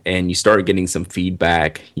blogging and you start getting some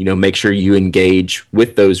feedback, make sure you engage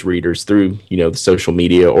with those readers through the social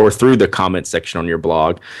media or through the comment section on your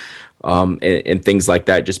blog, and things like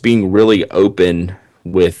that. Just being really open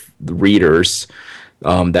with the readers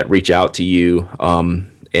that reach out to you,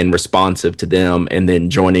 and responsive to them, and then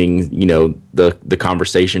joining the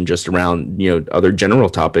conversation just around other general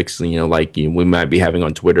topics, like we might be having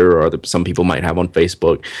on Twitter, or some people might have on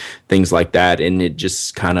Facebook, things like that. And it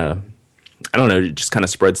just kind of, I don't know, it just kind of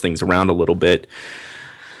spreads things around a little bit,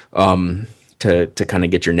 to kind of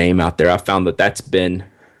get your name out there. I found that's been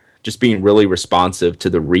just being really responsive to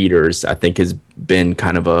the readers, I think, has been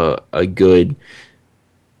kind of a good,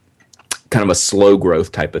 kind of a slow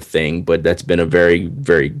growth type of thing, but that's been a very,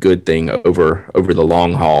 very good thing over the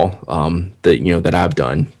long haul, that I've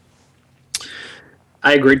done.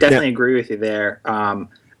 I agree. Definitely agree with you there.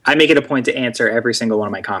 I make it a point to answer every single one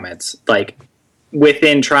of my comments,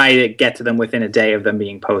 try to get to them within a day of them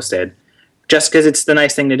being posted, just because it's the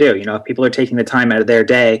nice thing to do. If people are taking the time out of their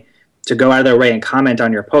day to go out of their way and comment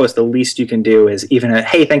on your post, the least you can do is even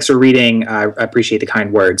hey, thanks for reading. I appreciate the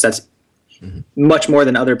kind words. That's much more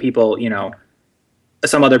than other people.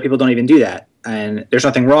 Some other people don't even do that, and there's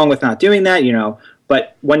nothing wrong with not doing that.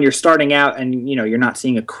 But when you're starting out and you're not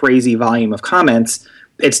seeing a crazy volume of comments,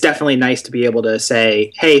 it's definitely nice to be able to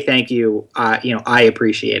say, hey, thank you. I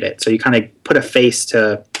appreciate it. So you kind of put a face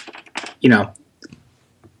to,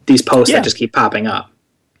 these posts that just keep popping up.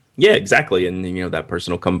 Yeah, exactly. And that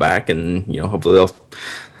person will come back, and hopefully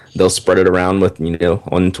they'll spread it around with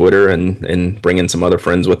on Twitter and bring in some other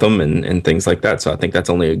friends with them and things like that. So I think that's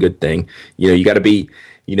only a good thing. You got to be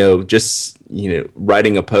just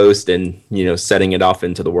writing a post and setting it off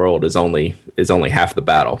into the world is only half the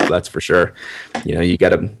battle. That's for sure. You got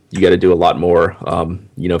to do a lot more.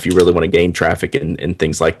 If you really want to gain traffic and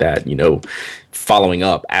things like that. Following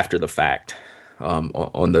up after the fact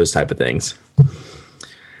on those type of things.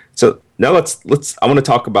 So now let's. I want to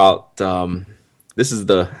talk about. This is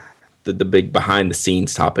the the big behind the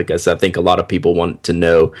scenes topic, as I think a lot of people want to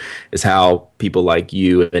know, is how people like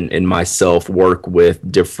you and myself work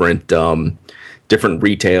with different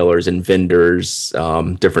retailers and vendors,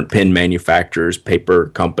 different pen manufacturers, paper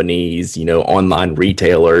companies, online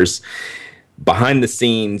retailers. Behind the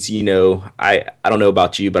scenes, I don't know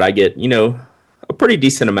about you, but I get, a pretty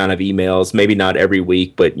decent amount of emails, maybe not every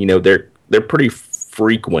week, but they're pretty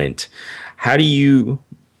frequent. How do you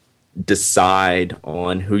decide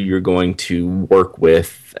on who you're going to work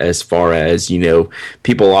with, as far as,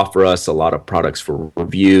 people offer us a lot of products for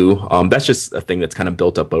review? That's just a thing that's kind of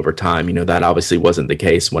built up over time. That obviously wasn't the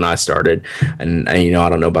case when I started. And I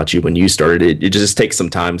don't know about you when you started. It just takes some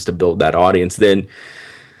time to build that audience. Then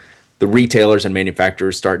the retailers and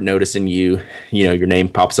manufacturers start noticing you, your name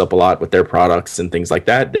pops up a lot with their products and things like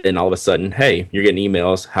that. And all of a sudden, hey, you're getting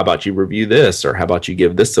emails. How about you review this? Or how about you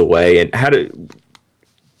give this away? And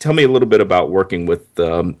tell me a little bit about working with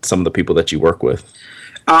some of the people that you work with.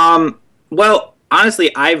 Well,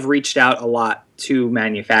 honestly, I've reached out a lot to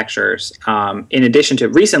manufacturers. In addition to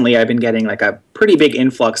recently, I've been getting like a pretty big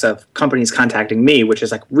influx of companies contacting me, which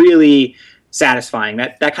is like really satisfying.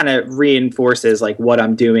 That kind of reinforces like what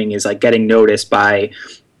I'm doing is like getting noticed by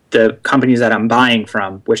the companies that I'm buying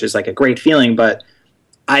from, which is like a great feeling. But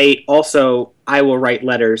I will write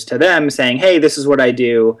letters to them saying, hey, this is what I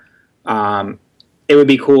do. It would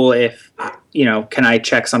be cool if, can I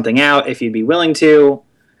check something out if you'd be willing to,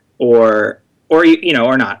 or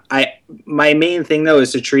not. My main thing though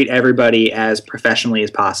is to treat everybody as professionally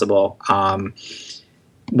as possible.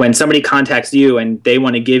 When somebody contacts you and they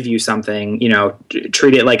want to give you something,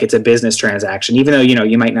 treat it like it's a business transaction, even though,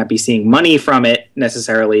 you might not be seeing money from it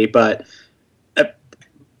necessarily. But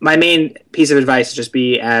my main piece of advice is just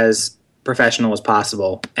be as professional as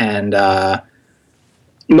possible. And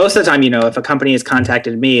most of the time, if a company has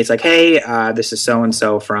contacted me, it's like, hey, this is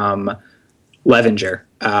so-and-so from Levenger.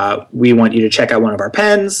 We want you to check out one of our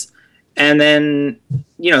pens. And then,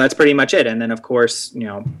 that's pretty much it. And then, of course,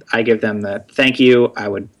 I give them the thank you. I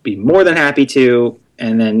would be more than happy to.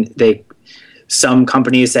 And then some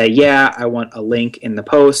companies say, yeah, I want a link in the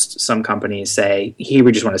post. Some companies say,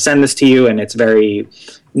 we just want to send this to you. And it's very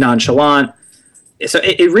nonchalant. So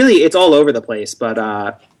it's all over the place.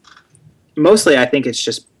 But mostly I think it's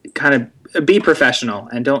just kind of be professional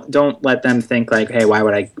and don't let them think like, hey, why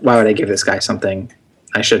would I give this guy something?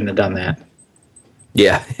 I shouldn't have done that.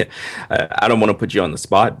 Yeah, I don't want to put you on the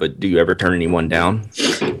spot, but do you ever turn anyone down?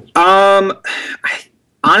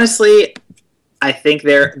 Honestly, I think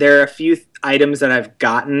there are a few items that I've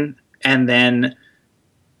gotten, and then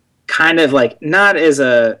kind of like not as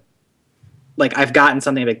a like I've gotten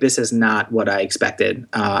something like this is not what I expected.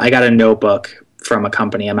 I got a notebook from a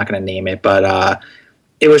company. I'm not going to name it, but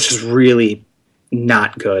it was just really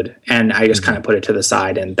not good, and I just kind of put it to the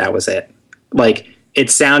side, and that was it. Like. It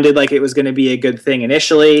sounded like it was going to be a good thing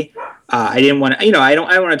initially. I didn't want to, I don't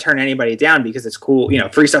want to turn anybody down because it's cool.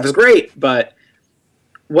 Free stuff is great. But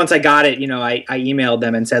once I got it, I emailed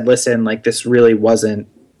them and said, listen, like this really wasn't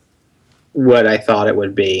what I thought it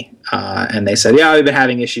would be. And they said, yeah, we've been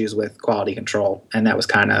having issues with quality control. And that was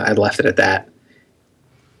I left it at that.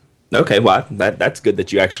 Okay, well, that's good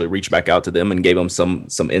that you actually reached back out to them and gave them some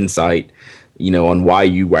insight, on why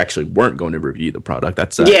you actually weren't going to review the product.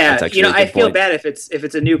 That's actually I feel bad if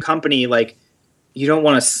it's a new company, like you don't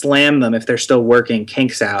want to slam them if they're still working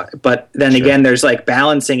kinks out. But then again, there's like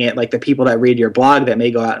balancing it, like the people that read your blog that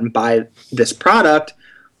may go out and buy this product,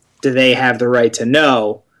 do they have the right to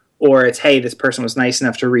know? Or it's, hey, this person was nice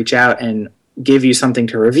enough to reach out and give you something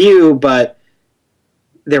to review, but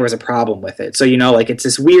there was a problem with it. So, like it's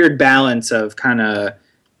this weird balance of kind of,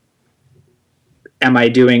 am I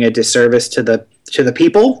doing a disservice to the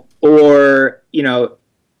people, or,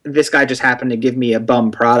 this guy just happened to give me a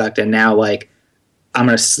bum product and now like I'm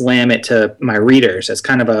going to slam it to my readers. It's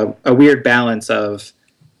kind of a weird balance of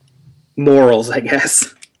morals, I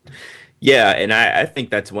guess. Yeah. And I think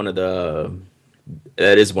that is one of the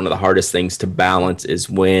hardest things to balance, is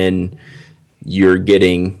when you're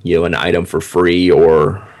getting, an item for free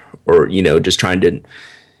or just trying to,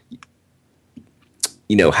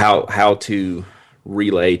 how to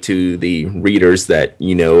relay to the readers that,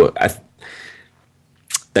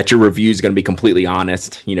 that your review is going to be completely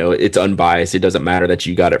honest. It's unbiased. It doesn't matter that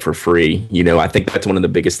you got it for free. I think that's one of the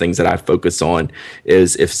biggest things that I focus on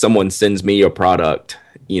is if someone sends me a product,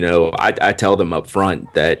 I tell them up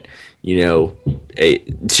front that,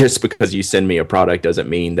 just because you send me a product doesn't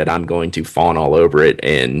mean that I'm going to fawn all over it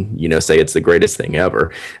and, say it's the greatest thing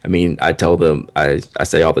ever. I mean, I tell them, I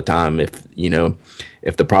say all the time, if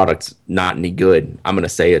the product's not any good, I'm going to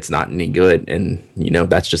say it's not any good. And,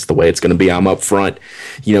 that's just the way it's going to be. I'm up front,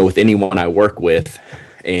 with anyone I work with.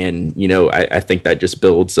 And, I think that just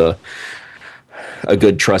builds a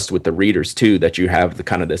good trust with the readers too, that you have the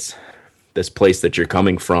kind of this place that you're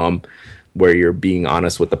coming from where you're being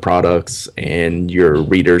honest with the products and your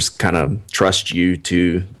readers kind of trust you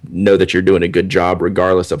to know that you're doing a good job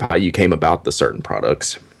regardless of how you came about the certain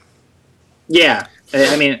products. Yeah.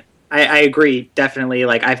 I mean, I agree. Definitely.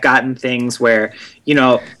 Like, I've gotten things where,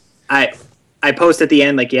 I post at the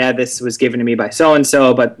end, like, yeah, this was given to me by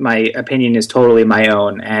so-and-so, but my opinion is totally my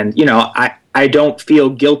own. And, I don't feel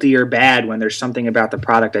guilty or bad when there's something about the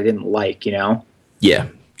product I didn't like, Yeah.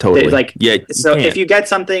 Totally. Like, yeah. So if you get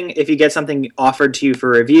something offered to you for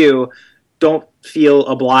review, don't feel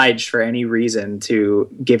obliged for any reason to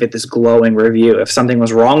give it this glowing review. If something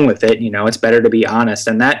was wrong with it, it's better to be honest,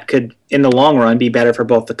 and that could, in the long run, be better for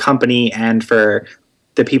both the company and for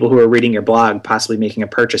the people who are reading your blog, possibly making a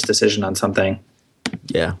purchase decision on something.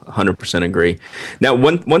 Yeah, 100% agree. Now,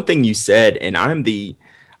 one thing you said, and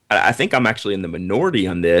I think I'm actually in the minority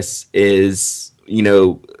on this, is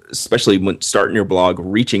especially when starting your blog,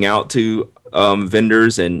 reaching out to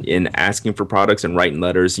vendors and asking for products and writing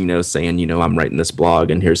letters, saying, I'm writing this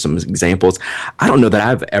blog and here's some examples. I don't know that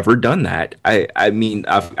I've ever done that. I mean,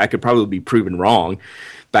 I could probably be proven wrong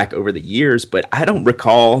back over the years, but I don't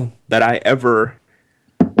recall that I ever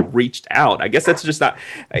reached out. I guess that's just not,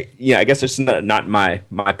 I guess it's not my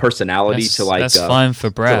personality to like. That's fine for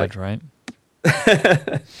Brad, right?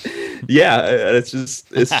 Yeah,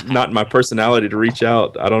 it's not my personality to reach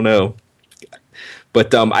out. I don't know.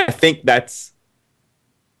 But I think that's,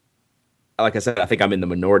 like I said, I think I'm in the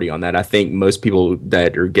minority on that. I think most people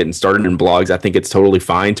that are getting started in blogs, I think it's totally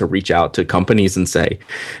fine to reach out to companies and say,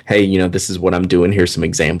 hey, this is what I'm doing. Here's some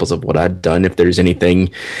examples of what I've done. If there's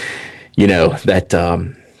anything,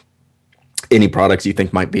 that any products you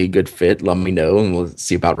think might be a good fit, let me know and we'll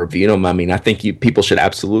see about reviewing them. I mean, I think people should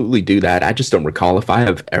absolutely do that. I just don't recall if I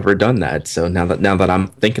have ever done that. So now that I'm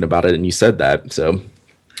thinking about it and you said that, so.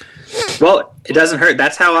 Well, it doesn't hurt.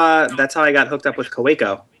 That's how I got hooked up with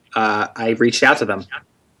Kaweco. I reached out to them.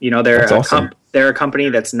 They're awesome. They're a company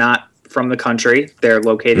that's not from the country. They're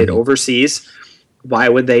located overseas. Why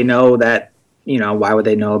would they know that? Why would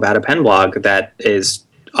they know about a pen blog that is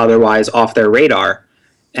otherwise off their radar?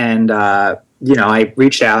 And I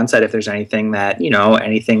reached out and said if there's anything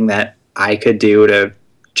that I could do to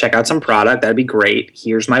check out some product, that'd be great.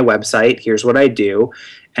 Here's my website. Here's what I do.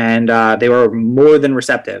 And they were more than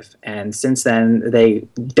receptive. And since then, they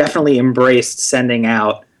definitely embraced sending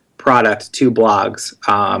out product to blogs.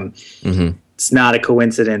 It's not a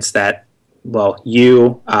coincidence that,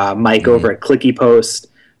 you, Mike over at Clicky Post,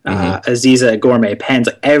 Aziza at Gourmet Pens,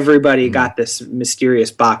 everybody got this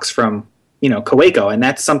mysterious box from, Kaweco. And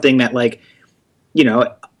that's something that,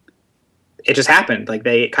 it just happened. Like,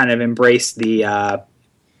 they kind of embraced the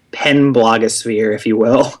pen blogosphere, if you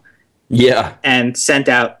will. Yeah. And sent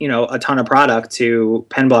out, a ton of product to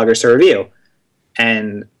pen bloggers to review.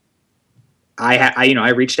 And I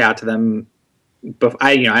reached out to them.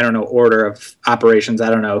 I don't know order of operations. I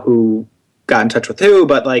don't know who got in touch with who,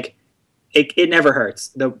 but it never hurts.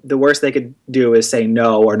 The worst they could do is say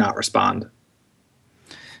no or not respond.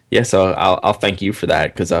 Yeah, so I'll thank you for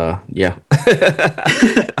that because yeah,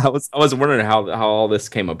 I was wondering how all this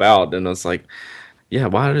came about, and I was like, yeah,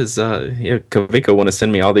 why does Kaweco want to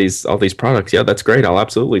send me all these products? Yeah, that's great. I'll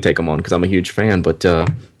absolutely take them on because I'm a huge fan. But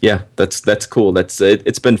yeah, that's cool.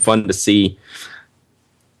 It's been fun to see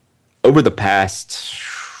over the past,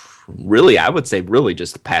 really, I would say really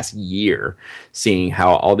just the past year, seeing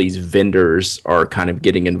how all these vendors are kind of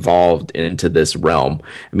getting involved into this realm.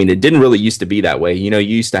 I mean, it didn't really used to be that way. You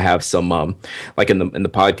used to have some like in the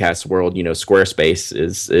podcast world, Squarespace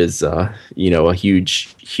is a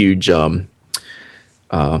huge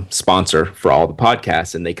sponsor for all the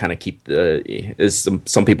podcasts, and they kind of keep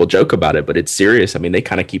some people joke about it, but it's serious. I mean, they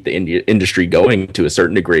kind of keep the industry going to a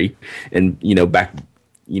certain degree. And back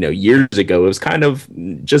years ago, it was kind of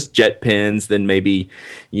just jet pens, then maybe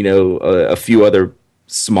a few other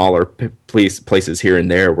smaller places here and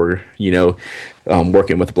there were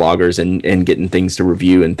working with bloggers and getting things to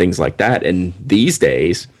review and things like that. And these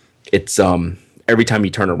days, it's every time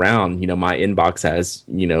you turn around, my inbox has,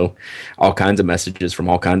 all kinds of messages from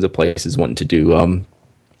all kinds of places wanting to do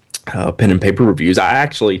pen and paper reviews. I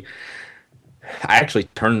actually, I actually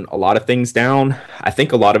turn a lot of things down. I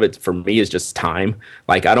think a lot of it for me is just time.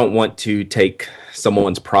 Like, I don't want to take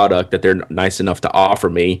someone's product that they're nice enough to offer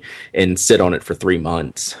me and sit on it for 3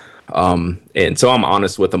 months. And so I'm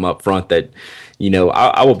honest with them up front that,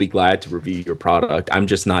 I will be glad to review your product. I'm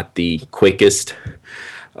just not the quickest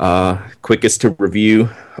to review.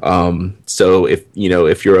 So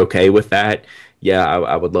if you're okay with that, yeah,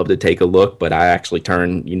 I would love to take a look, but I actually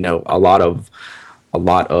turn, a lot of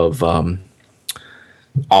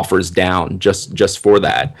offers down just for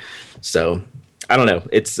that. So I don't know.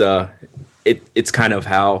 It's kind of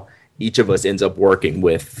how each of us ends up working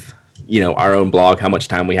with, our own blog, how much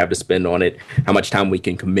time we have to spend on it, how much time we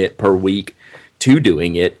can commit per week to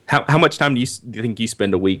doing it. How much time do you think you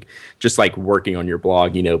spend a week just like working on your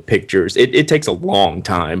blog, pictures? It takes a long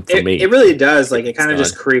time for me. It really does. Like, it kind of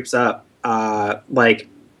just creeps up.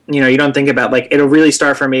 You don't think about, like, it'll really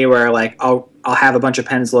start for me where, like, I'll have a bunch of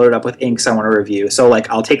pens loaded up with inks I want to review. So, like,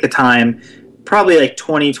 I'll take the time, probably like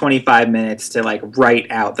 20, 25 minutes to, like, write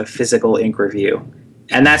out the physical ink review.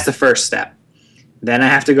 And that's the first step. Then I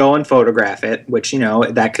have to go and photograph it, which,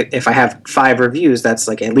 that could, if I have 5 reviews, that's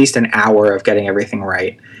like at least an hour of getting everything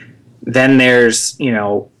right. Then there's,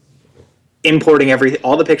 importing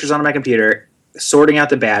all the pictures onto my computer, sorting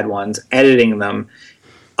out the bad ones, editing them,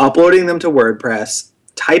 uploading them to WordPress,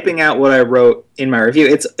 typing out what I wrote in my review.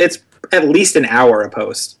 It's at least an hour a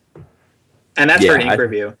post. And that's for an ink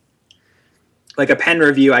review. Like a pen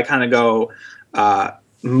review, I kind of go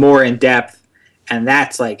more in depth. And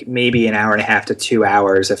that's like maybe an hour and a half to 2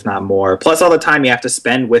 hours, if not more. Plus all the time you have to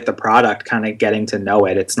spend with the product, kind of getting to know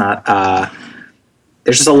it. It's not,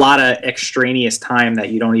 there's just a lot of extraneous time that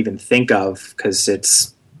you don't even think of because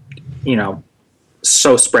it's,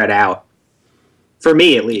 so spread out. For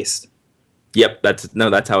me, at least. Yep,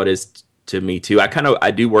 that's how it is to me too.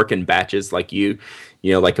 I do work in batches like you.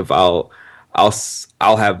 Like if I'll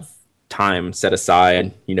have time set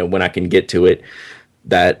aside, when I can get to it,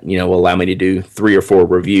 that will allow me to do 3 or 4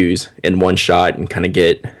 reviews in one shot and kind of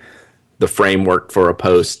get the framework for a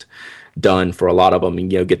post done for a lot of them, and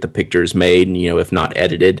get the pictures made and if not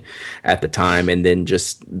edited at the time, and then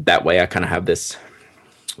just that way I kind of have this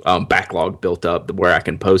backlog built up where I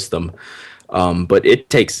can post them. But it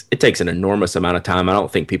takes an enormous amount of time. I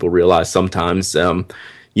don't think people realize sometimes.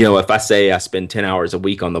 If I say I spend 10 hours a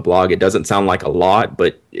week on the blog, it doesn't sound like a lot,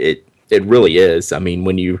 but it really is. I mean,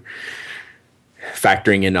 when you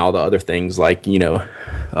factoring in all the other things like,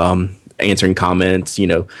 answering comments,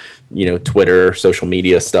 Twitter, social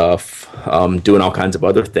media stuff, doing all kinds of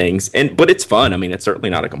other things. But it's fun. I mean, it's certainly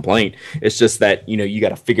not a complaint. It's just that, you got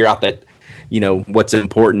to figure out that, what's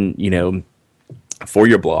important, for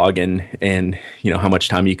your blog and how much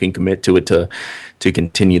time you can commit to it to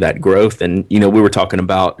continue that growth. And, we were talking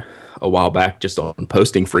about a while back just on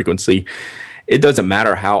posting frequency. It doesn't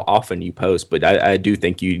matter how often you post, but I do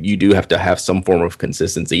think you do have to have some form of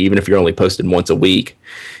consistency, even if you're only posting once a week.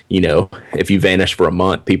 If you vanish for a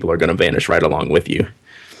month, people are going to vanish right along with you.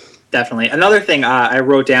 Definitely. Another thing I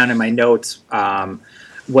wrote down in my notes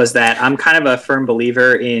was that I'm kind of a firm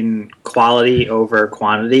believer in quality over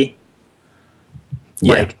quantity.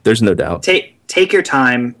 Yeah, there's no doubt. Take your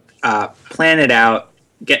time, plan it out.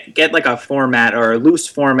 Get like a format or a loose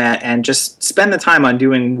format and just spend the time on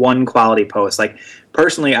doing one quality post. Like,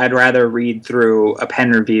 personally, I'd rather read through a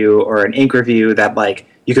pen review or an ink review that, like,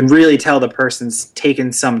 you can really tell the person's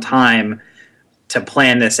taken some time to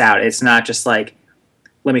plan this out. It's not just like,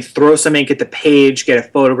 let me throw some ink at the page, get a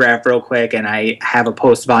photograph real quick, and I have a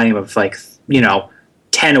post volume of, like,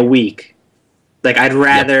 10 a week. Like, I'd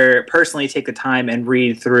rather personally take the time and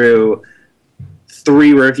read through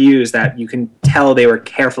 3 reviews that you can tell they were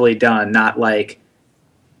carefully done, not like,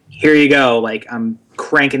 here you go, like, I'm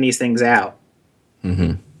cranking these things out.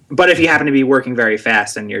 Mm-hmm. But if you happen to be working very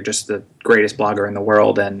fast and you're just the greatest blogger in the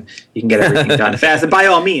world and you can get everything done fast, by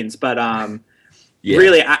all means. But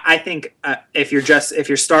really, I think if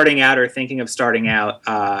you're starting out or thinking of starting out,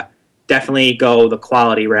 definitely go the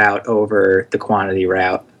quality route over the quantity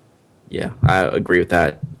route. Yeah, I agree with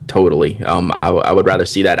that totally. I would rather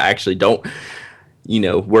see that. I actually don't.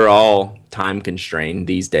 We're all time constrained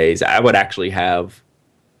these days. I would actually have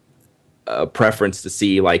a preference to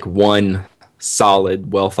see like one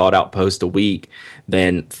solid, well thought out post a week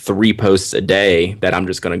than 3 posts a day that I'm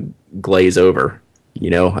just going to glaze over.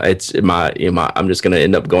 I'm just going to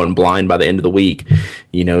end up going blind by the end of the week,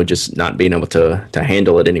 just not being able to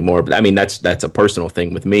handle it anymore. But I mean, that's a personal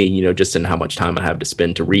thing with me, just in how much time I have to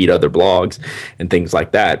spend to read other blogs and things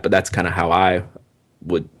like that. But that's kind of how I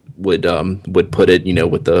would put it,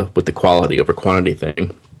 with the quality over quantity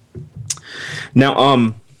thing.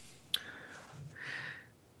 Now,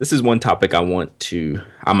 this is one topic I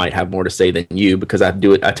might have more to say than you because I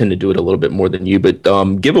tend to do it a little bit more than you, but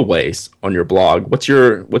giveaways on your blog. What's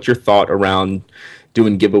your thought around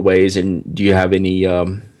doing giveaways, and do you have any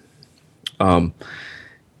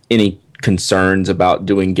concerns about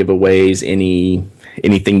doing giveaways?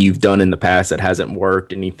 Anything you've done in the past that hasn't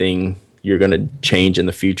worked? Anything you're going to change in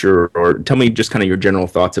the future? Or tell me just kind of your general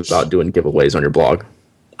thoughts about doing giveaways on your blog.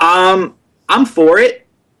 I'm for it.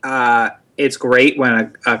 It's great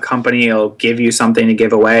when a company will give you something to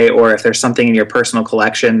give away, or if there's something in your personal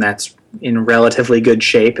collection that's in relatively good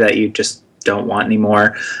shape that you just don't want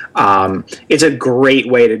anymore. It's a great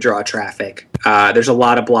way to draw traffic. There's a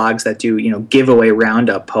lot of blogs that do, giveaway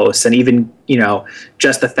roundup posts, and even,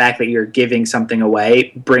 just the fact that you're giving something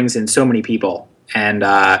away brings in so many people, and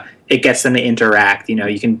it gets them to interact.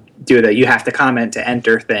 You can do the you have to comment to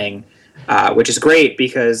enter thing, which is great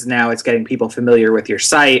because now it's getting people familiar with your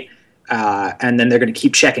site, and then they're going to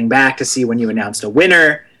keep checking back to see when you announced a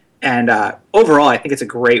winner. And overall, I think it's a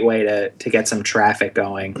great way to get some traffic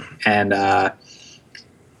going. And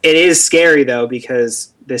it is scary, though,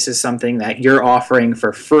 because this is something that you're offering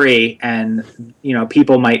for free. And,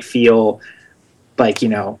 people might feel like,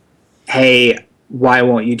 hey, why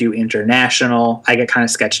won't you do international? I get kind of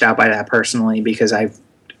sketched out by that personally because I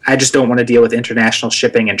just don't want to deal with international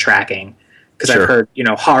shipping and tracking. Because I've heard,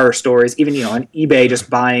 horror stories, even, on eBay,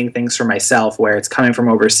 just buying things for myself where it's coming from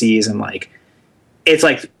overseas and, it's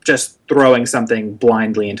like just throwing something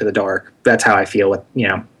blindly into the dark. That's how I feel with,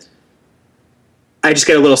 I just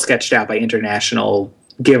get a little sketched out by international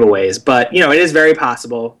giveaways. But, it is very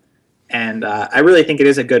possible. And I really think it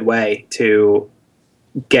is a good way to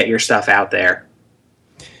get your stuff out there.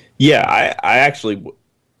 Yeah, I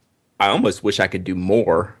almost wish I could do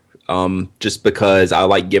more, just because I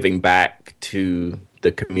like giving back to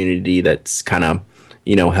the community that's kind of,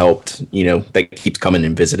 helped, that keeps coming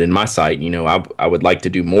and visiting my site. I would like to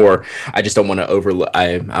do more. I just don't want to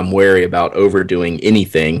I'm wary about overdoing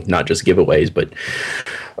anything, not just giveaways, but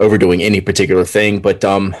overdoing any particular thing. But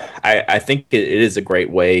I think it is a great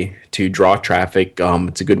way to draw traffic.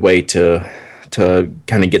 It's a good way to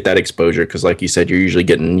kind of get that exposure because, like you said, you're usually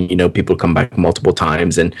getting, people come back multiple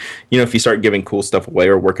times. And, if you start giving cool stuff away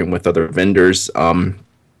or working with other vendors, that's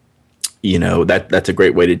a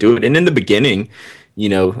great way to do it. And in the beginning,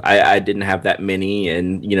 I didn't have that many,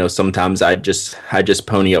 and sometimes I just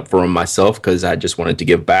pony up for them myself because I just wanted to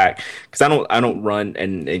give back. Because I don't run,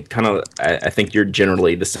 and it kind of I think you're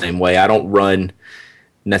generally the same way. I don't run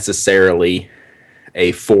necessarily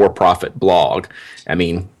a for-profit blog. I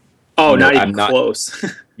mean, not even close.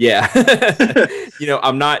 Yeah.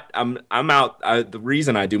 I'm out. The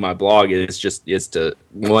reason I do my blog is to,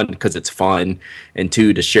 one, because it's fun, and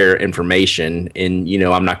two, to share information. And,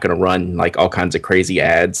 I'm not going to run like all kinds of crazy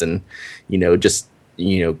ads and, just,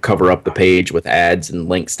 cover up the page with ads and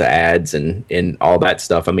links to ads and all that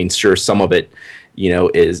stuff. I mean, sure, some of it,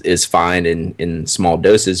 is fine in small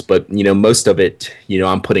doses, but, most of it,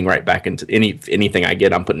 I'm putting right back into anything I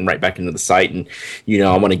get, I'm putting right back into the site. And,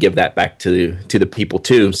 I want to give that back to the people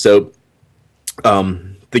too. So,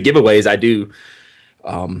 the giveaways I do,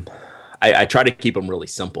 I try to keep them really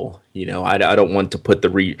simple. I don't want to put the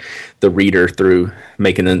reader through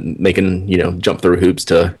making, jump through hoops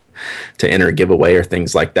to enter a giveaway or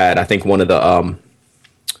things like that. I think one of the,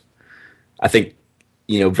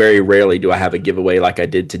 very rarely do I have a giveaway like I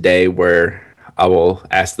did today where I will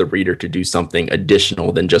ask the reader to do something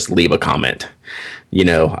additional than just leave a comment.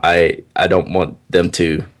 I don't want them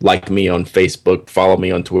to like me on Facebook, follow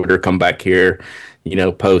me on Twitter, come back here,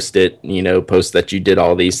 post it, post that you did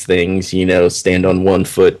all these things, stand on one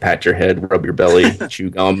foot, pat your head, rub your belly, chew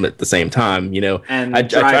gum at the same time, and I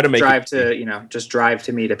try to make just drive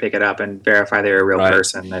to me to pick it up and verify they're a real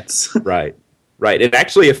person. That's right. Right. And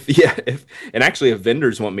actually, if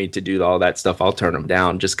vendors want me to do all that stuff, I'll turn them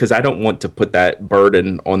down just because I don't want to put that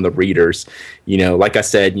burden on the readers. Like I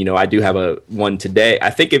said, I do have one today. I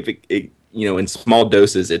think if it in small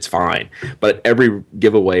doses, it's fine. But every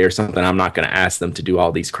giveaway or something, I'm not going to ask them to do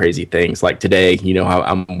all these crazy things. Like today,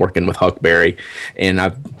 I'm working with Huckberry, and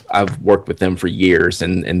I've worked with them for years,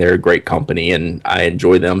 and they're a great company, and I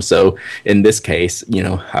enjoy them. So in this case,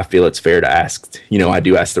 I feel it's fair to ask. I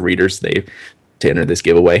do ask the readers to enter this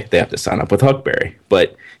giveaway, they have to sign up with Huckberry.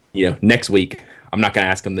 But, next week, I'm not going to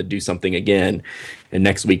ask them to do something again. And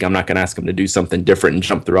next week, I'm not going to ask them to do something different and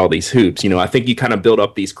jump through all these hoops. I think you kind of build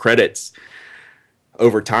up these credits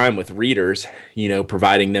over time with readers,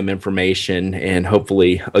 providing them information and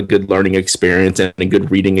hopefully a good learning experience and a good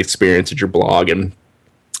reading experience at your blog. And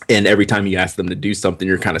every time you ask them to do something,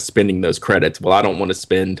 you're kind of spending those credits. Well, I don't want to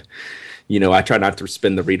spend I try not to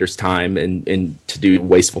spend the reader's time and to do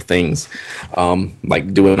wasteful things,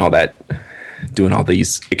 like doing all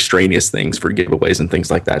these extraneous things for giveaways and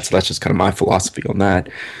things like that. So that's just kind of my philosophy on that.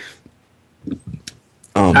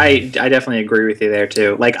 I definitely agree with you there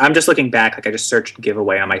too. Like, I'm just looking back, like I just searched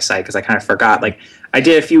giveaway on my site because I kind of forgot. Like, I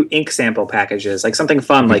did a few ink sample packages, like something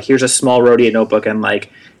fun, like here's a small Rhodia notebook and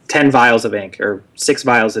like 10 vials of ink or 6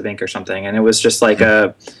 vials of ink or something. And it was just like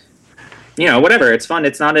whatever. It's fun.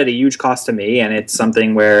 It's not at a huge cost to me, and it's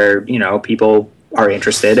something where, people are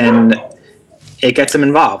interested and it gets them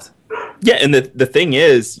involved. Yeah, and the thing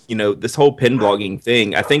is, this whole pen blogging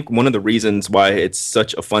thing, I think one of the reasons why it's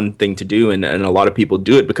such a fun thing to do, and a lot of people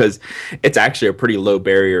do it, because it's actually a pretty low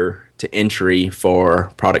barrier to entry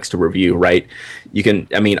for products to review, right?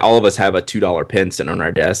 All of us have a $2 pen sitting on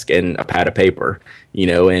our desk and a pad of paper,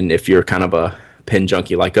 and if you're kind of a pen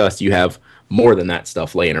junkie like us, you have more than that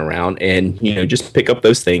stuff laying around, and, just pick up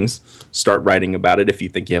those things, start writing about it if you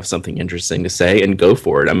think you have something interesting to say, and go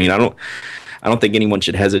for it. I don't think anyone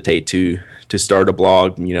should hesitate to start a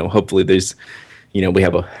blog. Hopefully there's,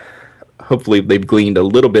 hopefully they've gleaned a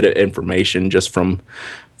little bit of information just from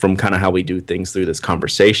kind of how we do things through this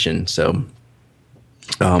conversation. So,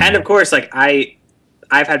 and of course, like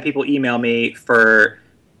I've had people email me for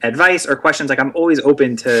advice or questions. Like, I'm always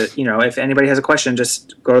open to, if anybody has a question,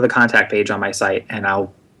 just go to the contact page on my site and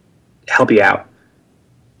I'll help you out.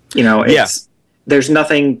 There's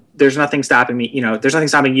nothing stopping me, there's nothing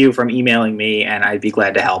stopping you from emailing me, and I'd be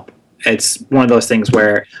glad to help. It's one of those things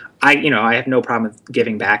where I have no problem with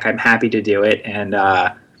giving back. I'm happy to do it, and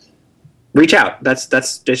reach out. It's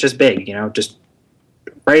just big, just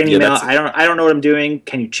write an email. I don't know what I'm doing.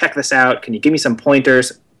 Can you check this out? Can you give me some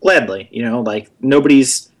pointers? Gladly, like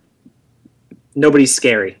nobody's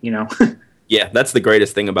scary, Yeah, that's the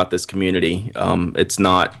greatest thing about this community.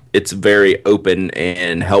 It's very open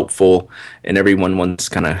and helpful, and everyone wants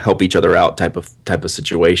to kind of help each other out type of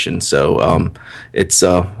situation. So it's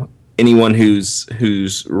anyone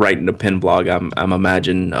who's writing a pen blog, I'm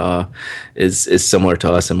imagine is similar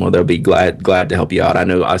to us, and they'll be glad to help you out. I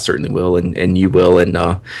know I certainly will, and you will.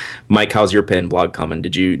 And Mike, how's your pen blog coming?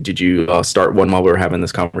 Did you start one while we were having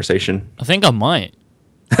this conversation? I think I might.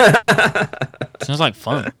 Sounds like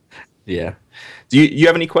fun. Yeah. Do you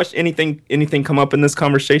have any question? Anything come up in this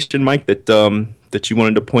conversation, Mike, that you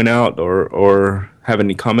wanted to point out or have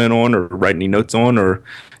any comment on or write any notes on, or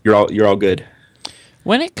you're all good?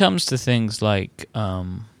 When it comes to things like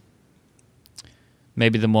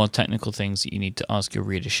maybe the more technical things that you need to ask your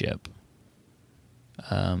readership,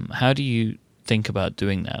 how do you think about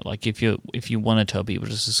doing that? Like if you want to tell people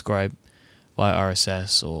to subscribe via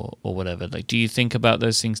RSS or whatever, like do you think about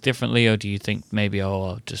those things differently, or do you think maybe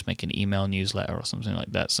I'll just make an email newsletter or something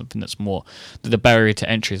like that, something that's more the barrier to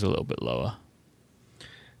entry is a little bit lower?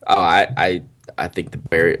 I think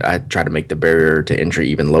I try to make the barrier to entry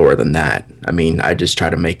even lower than that. I just try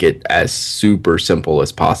to make it as super simple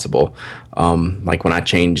as possible. Like when I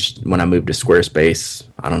moved to Squarespace,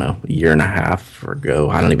 I don't know, a year and a half ago,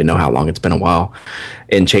 I don't even know how long, it's been a while,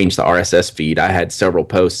 and changed the RSS feed. I had several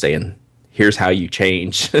posts saying, here's how you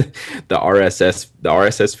change the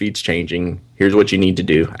RSS feed's changing. Here's what you need to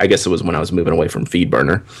do. I guess it was when I was moving away from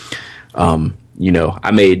FeedBurner.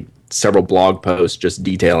 I made several blog posts just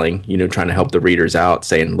detailing, trying to help the readers out,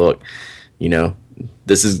 saying, look,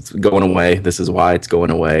 this is going away. This is why it's going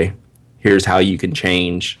away. Here's how you can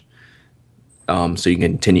change so you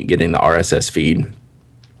can continue getting the RSS feed.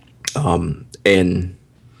 And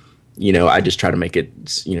I just try to make it,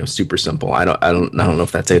 super simple. I don't know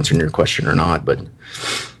if that's answering your question or not, but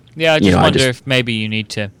yeah, I just wonder if maybe you need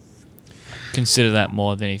to consider that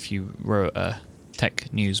more than if you wrote a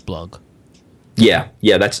tech news blog. Yeah,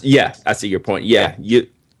 I see your point. Yeah,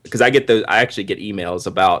 because I actually get emails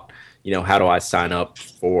about, how do I sign up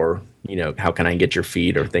for, how can I get your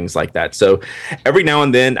feed or things like that. So every now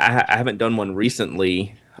and then, I haven't done one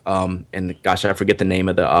recently, and gosh, I forget the name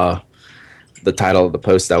of the title of the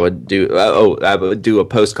post I would do. I would do a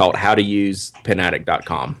post called "How to Use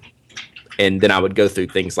penaddict.com." And then I would go through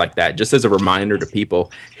things like that, just as a reminder to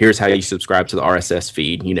people. Here's how you subscribe to the RSS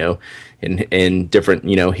feed, and different,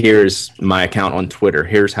 here's my account on Twitter.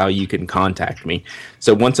 Here's how you can contact me.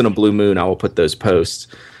 So once in a blue moon, I will put those posts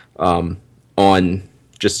on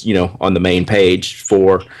just, on the main page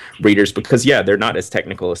for readers, because they're not as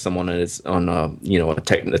technical as someone is on a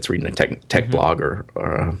tech that's reading a tech blog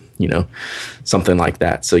or something like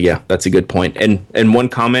that. So that's a good point. And one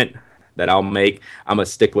comment that I'll make, I'm a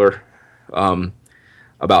stickler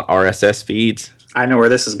about RSS feeds. I know where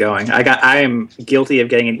this is going. I am guilty of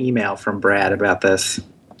getting an email from Brad about this.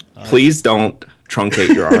 Please don't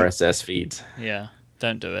truncate your RSS feeds. Yeah.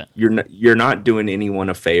 Don't do it. You're not doing anyone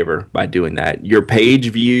a favor by doing that. Your page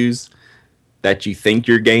views that you think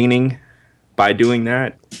you're gaining by doing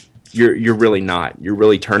that, you're really not. You're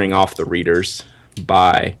really turning off the readers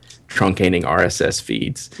by truncating RSS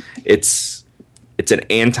feeds. It's an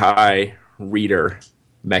anti-reader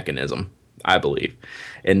mechanism, I believe.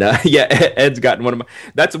 And Ed's gotten one of my.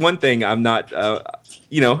 That's one thing I'm not.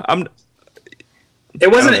 I'm. It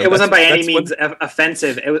wasn't by any means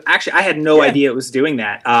offensive. It was actually I had no idea it was doing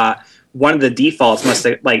that. One of the defaults must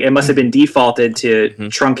have been defaulted to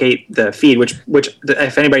truncate the feed, which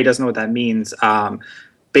if anybody doesn't know what that means,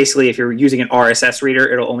 basically if you're using an RSS reader,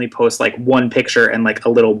 it'll only post like one picture and like a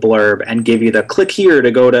little blurb and give you the click here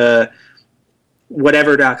to go to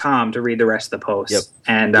whatever.com to read the rest of the post. Yep.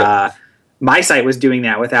 And my site was doing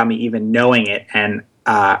that without me even knowing it, and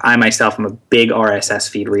I myself am a big RSS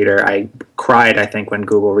feed reader. I cried, I think, when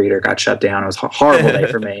Google Reader got shut down. It was a horrible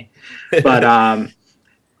day for me. But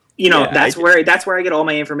that's where I get all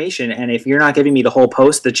my information. And if you're not giving me the whole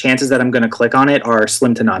post, the chances that I'm going to click on it are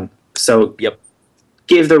slim to none. So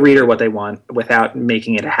give the reader what they want without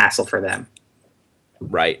making it a hassle for them.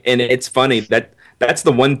 Right, and it's funny that's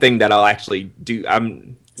the one thing that I'll actually do.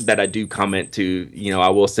 That I do comment to, I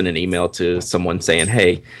will send an email to someone saying,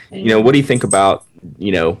 hey, what do you think about,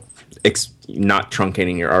 not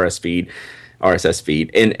truncating your RSS feed?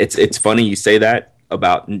 And it's funny you say that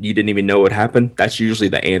about you didn't even know what happened. That's usually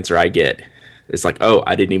the answer I get. It's like, oh,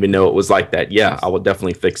 I didn't even know it was like that. Yeah, I will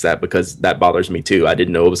definitely fix that because that bothers me too. I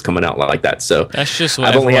didn't know it was coming out like that. So that's just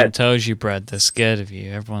what everyone tells you, Brad. They're scared of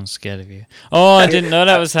you. Everyone's scared of you. Oh, I didn't know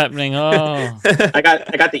that was happening. Oh, I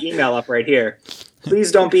got the email up right here.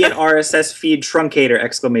 Please don't be an RSS feed truncator! !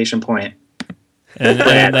 And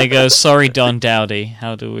then they go, sorry, Don Dowdy.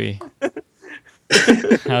 How do we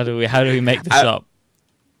make this up?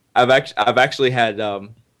 I've actually had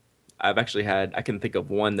I can think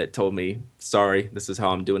of one that told me, sorry, this is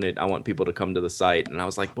how I'm doing it. I want people to come to the site. And I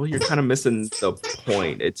was like, well, you're kind of missing the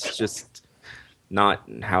point. It's just not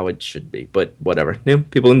how it should be, but whatever.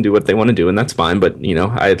 People can do what they want to do, and that's fine. But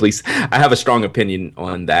I have a strong opinion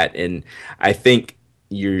on that, and I think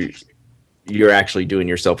you're actually doing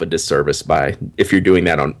yourself a disservice if you're doing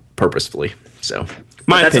that on purposefully. So,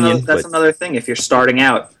 that's another thing. If you're starting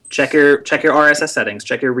out, check your RSS settings,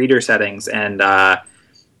 check your reader settings, and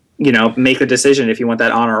make a decision if you want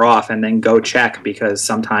that on or off, and then go check because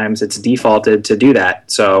sometimes it's defaulted to do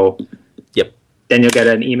that. So. Then you'll get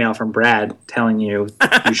an email from Brad telling you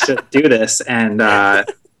should do this, and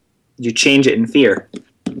you change it in fear.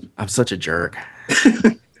 I'm such a jerk.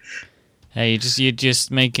 Hey, you're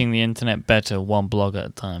just making the internet better, one blog at a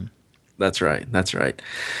time. That's right.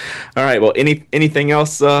 All right. Well, anything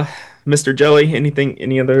else, Mr. Jelley?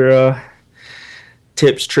 Any other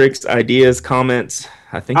tips, tricks, ideas, comments?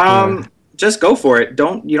 I think just go for it.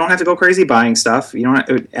 You don't have to go crazy buying stuff. You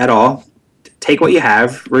don't at all. Take what you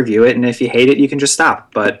have, review it, and if you hate it, you can just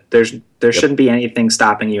stop. But there shouldn't be anything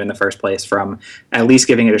stopping you in the first place from at least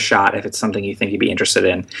giving it a shot if it's something you think you'd be interested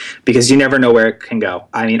in, because you never know where it can go.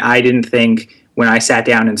 I mean, I didn't think when I sat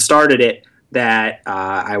down and started it that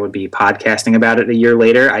I would be podcasting about it a year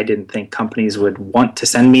later. I didn't think companies would want to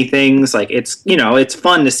send me things. Like it's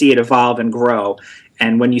fun to see it evolve and grow.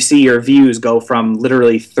 And when you see your views go from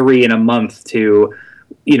literally 3 in a month to,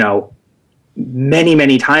 many,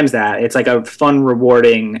 many times that, it's like a fun,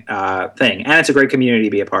 rewarding thing. And it's a great community to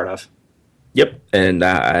be a part of. Yep, and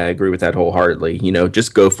I agree with that wholeheartedly.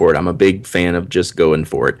 Just go for it. I'm a big fan of just going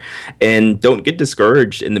for it. And don't get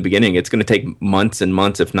discouraged in the beginning. It's going to take months and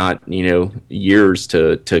months, if not, years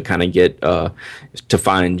to kind of get to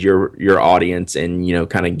find your audience and,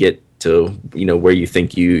 kind of get to where you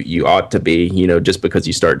think you ought to be. Just because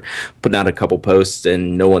you start putting out a couple posts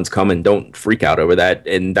and no one's coming, don't freak out over that.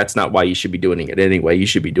 And that's not why you should be doing it anyway. You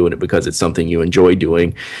should be doing it because it's something you enjoy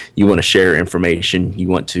doing. You want to share information, you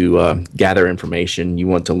want to gather information, you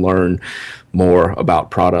want to learn more about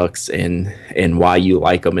products and why you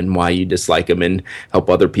like them and why you dislike them, and help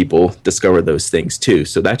other people discover those things too.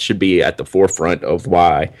 So that should be at the forefront of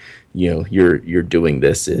why you're doing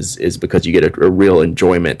this, is because you get a real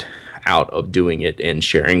enjoyment out of doing it and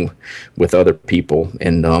sharing with other people,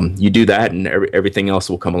 and you do that and everything else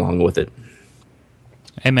will come along with it.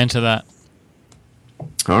 Amen to that.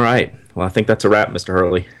 All right, well, I think that's a wrap, Mr.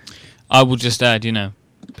 Hurley. I will just add,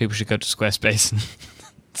 people should go to Squarespace and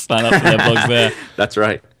sign up for their blogs there. That's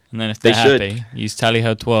right. And then if they're happy, use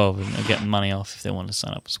TallyHo12 and they're getting money off if they want to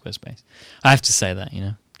sign up for Squarespace. I have to say that,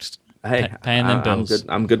 just paying them bills.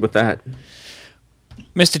 I'm good with that.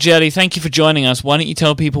 Mr. Jelley, thank you for joining us. Why don't you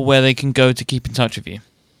tell people where they can go to keep in touch with you?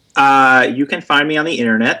 You can find me on the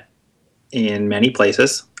internet in many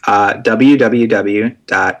places.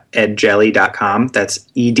 www.edjelley.com. That's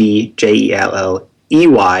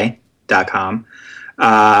EDJELLEY.com.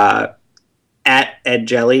 At Ed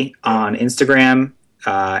Jelley on Instagram.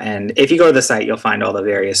 And if you go to the site, you'll find all the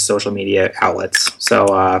various social media outlets. So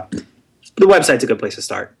the website's a good place to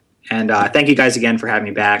start. And thank you guys again for having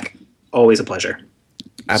me back. Always a pleasure.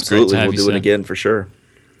 Absolutely. We'll do it again for sure.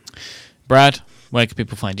 Brad, where can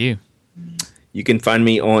people find you? You can find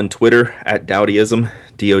me on Twitter at Dowdyism,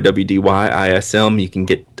 DOWDYISM. You can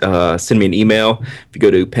send me an email. If you go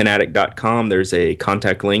to penaddict.com, there's a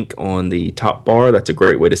contact link on the top bar. That's a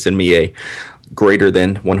great way to send me a greater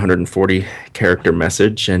than 140 character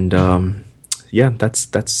message. And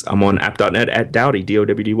that's I'm on app.net at Dowdy,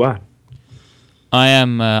 DOWDY. I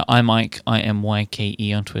am iMike,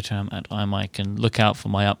 IMYKE on Twitter. I'm at iMike, and look out for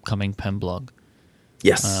my upcoming pen blog.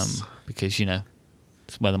 Yes. Because,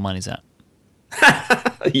 it's where the money's at.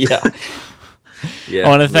 Yeah. I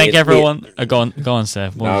want to thank everyone. Go on,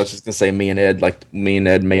 Seth. No, I was just going to say me and Ed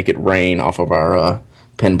make it rain off of our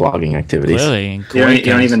pen blogging activities. Clearly, in Kuwait. You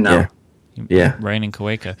don't even know. Yeah. Rain in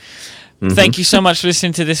Kuwait. Thank you so much for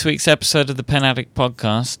listening to this week's episode of the Pen Addict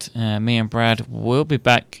Podcast. Me and Brad will be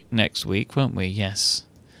back next week, won't we? Yes.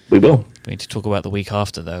 We will. We need to talk about the week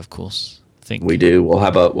after, though, of course. I think we do. We'll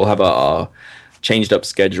have a changed up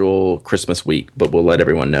schedule Christmas week, but we'll let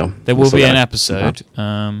everyone know. There will be an episode,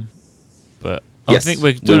 but I think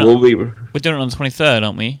we're doing it on the 23rd,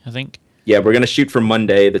 aren't we? I think. Yeah, we're going to shoot for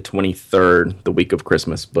Monday, the 23rd, the week of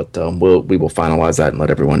Christmas, but we will finalize that and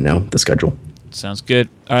let everyone know the schedule. Sounds good.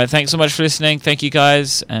 All right, thanks so much for listening. Thank you,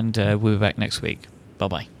 guys, and we'll be back next week.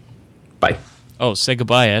 Bye-bye. Bye. Oh, say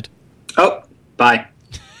goodbye, Ed. Oh, bye.